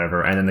that or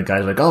whatever. And then the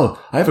guy's like,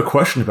 oh, I have a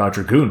question about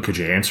Dragoon. Could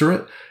you answer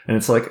it? And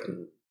it's like,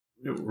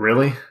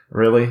 really?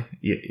 Really?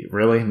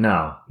 Really?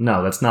 No,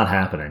 that's not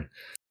happening.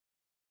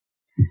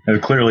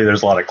 And clearly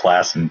there's a lot of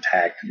class and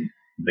tact and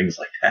things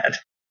like that.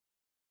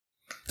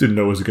 Didn't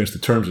know it was against the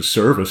terms of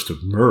service to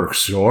murk.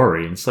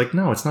 Sorry. And it's like,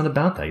 no, it's not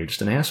about that. You're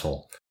just an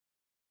asshole.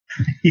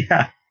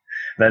 Yeah.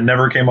 That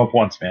never came up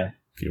once, man.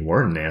 If you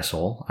weren't an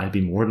asshole, I'd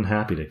be more than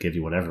happy to give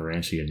you whatever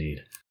answer you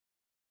need.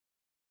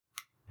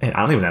 And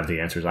I don't even have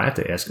the answers. I have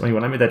to ask.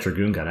 When I made that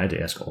Dragoon gun, I had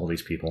to ask all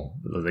these people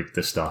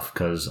this stuff,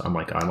 because I'm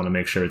like, I want to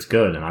make sure it's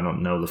good, and I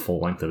don't know the full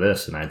length of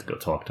this. And I had to go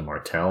talk to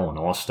Martel and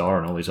All Star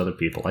and all these other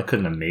people. I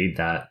couldn't have made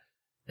that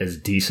as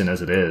decent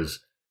as it is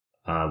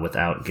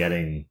without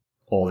getting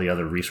all the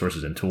other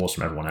resources and tools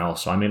from everyone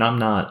else. So I mean,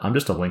 I'm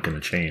just a link in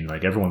the chain.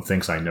 Like, everyone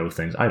thinks I know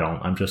things. I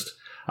don't.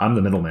 I'm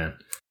the middleman.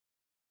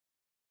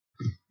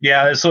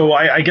 Yeah, so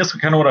I guess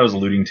kind of what I was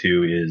alluding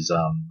to is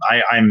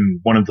I'm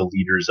one of the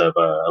leaders of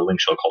a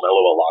link show called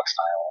LOL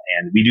Logstyle,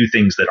 and we do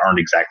things that aren't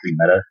exactly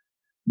meta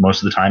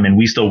most of the time, and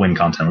we still win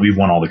content. We've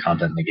won all the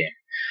content in the game.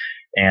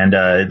 And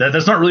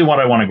that's not really what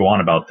I want to go on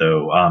about,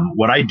 though.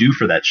 What I do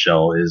for that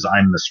shell is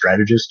I'm the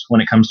strategist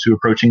when it comes to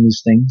approaching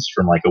these things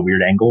from a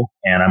weird angle,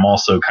 and I'm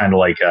also kind of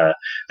like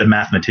the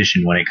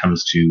mathematician when it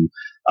comes to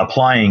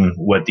applying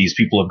what these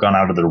people have gone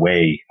out of their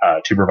way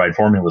to provide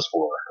formulas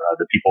for,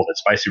 the people that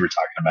Spicy were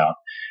talking about,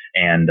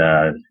 and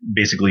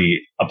basically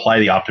apply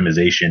the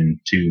optimization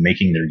to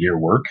making their gear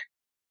work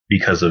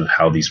because of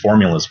how these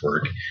formulas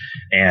work.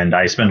 And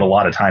I spend a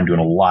lot of time doing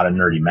a lot of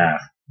nerdy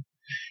math.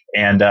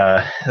 And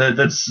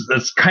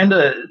that's kind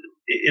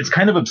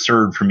of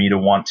absurd for me to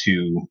want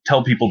to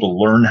tell people to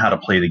learn how to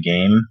play the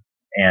game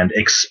and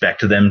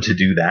expect them to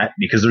do that,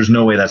 because there's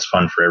no way that's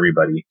fun for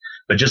everybody.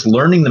 But just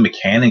learning the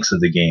mechanics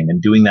of the game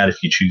and doing that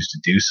if you choose to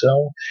do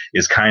so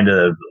is kind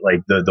of like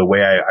the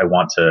way I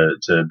want to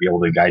be able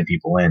to guide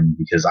people in,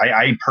 because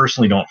I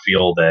personally don't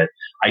feel that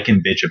I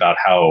can bitch about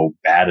how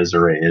bad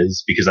Azura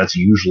is, because that's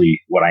usually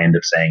what I end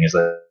up saying, is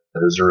that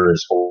Azura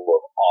is full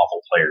of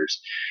awful players.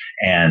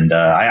 And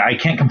I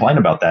can't complain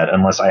about that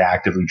unless I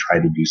actively try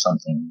to do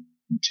something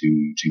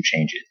to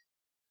change it.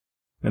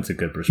 That's a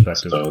good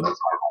perspective. So that's my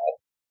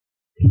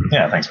goal.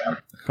 Yeah, thanks, man.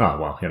 Oh,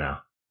 well,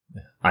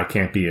 I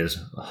can't be as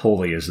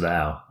holy as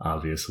thou,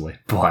 obviously,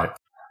 but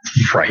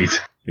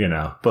right.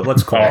 But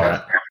let's call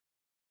that.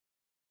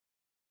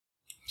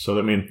 So,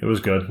 I mean, it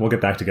was good. We'll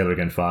get back together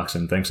again, Fox,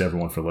 and thanks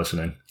everyone for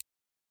listening.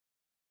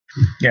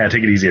 Yeah,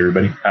 take it easy,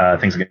 everybody.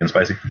 Thanks again,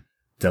 Spicy.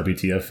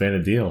 WTF Fan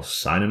of Deal,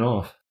 signing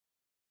off.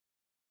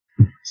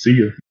 See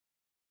you.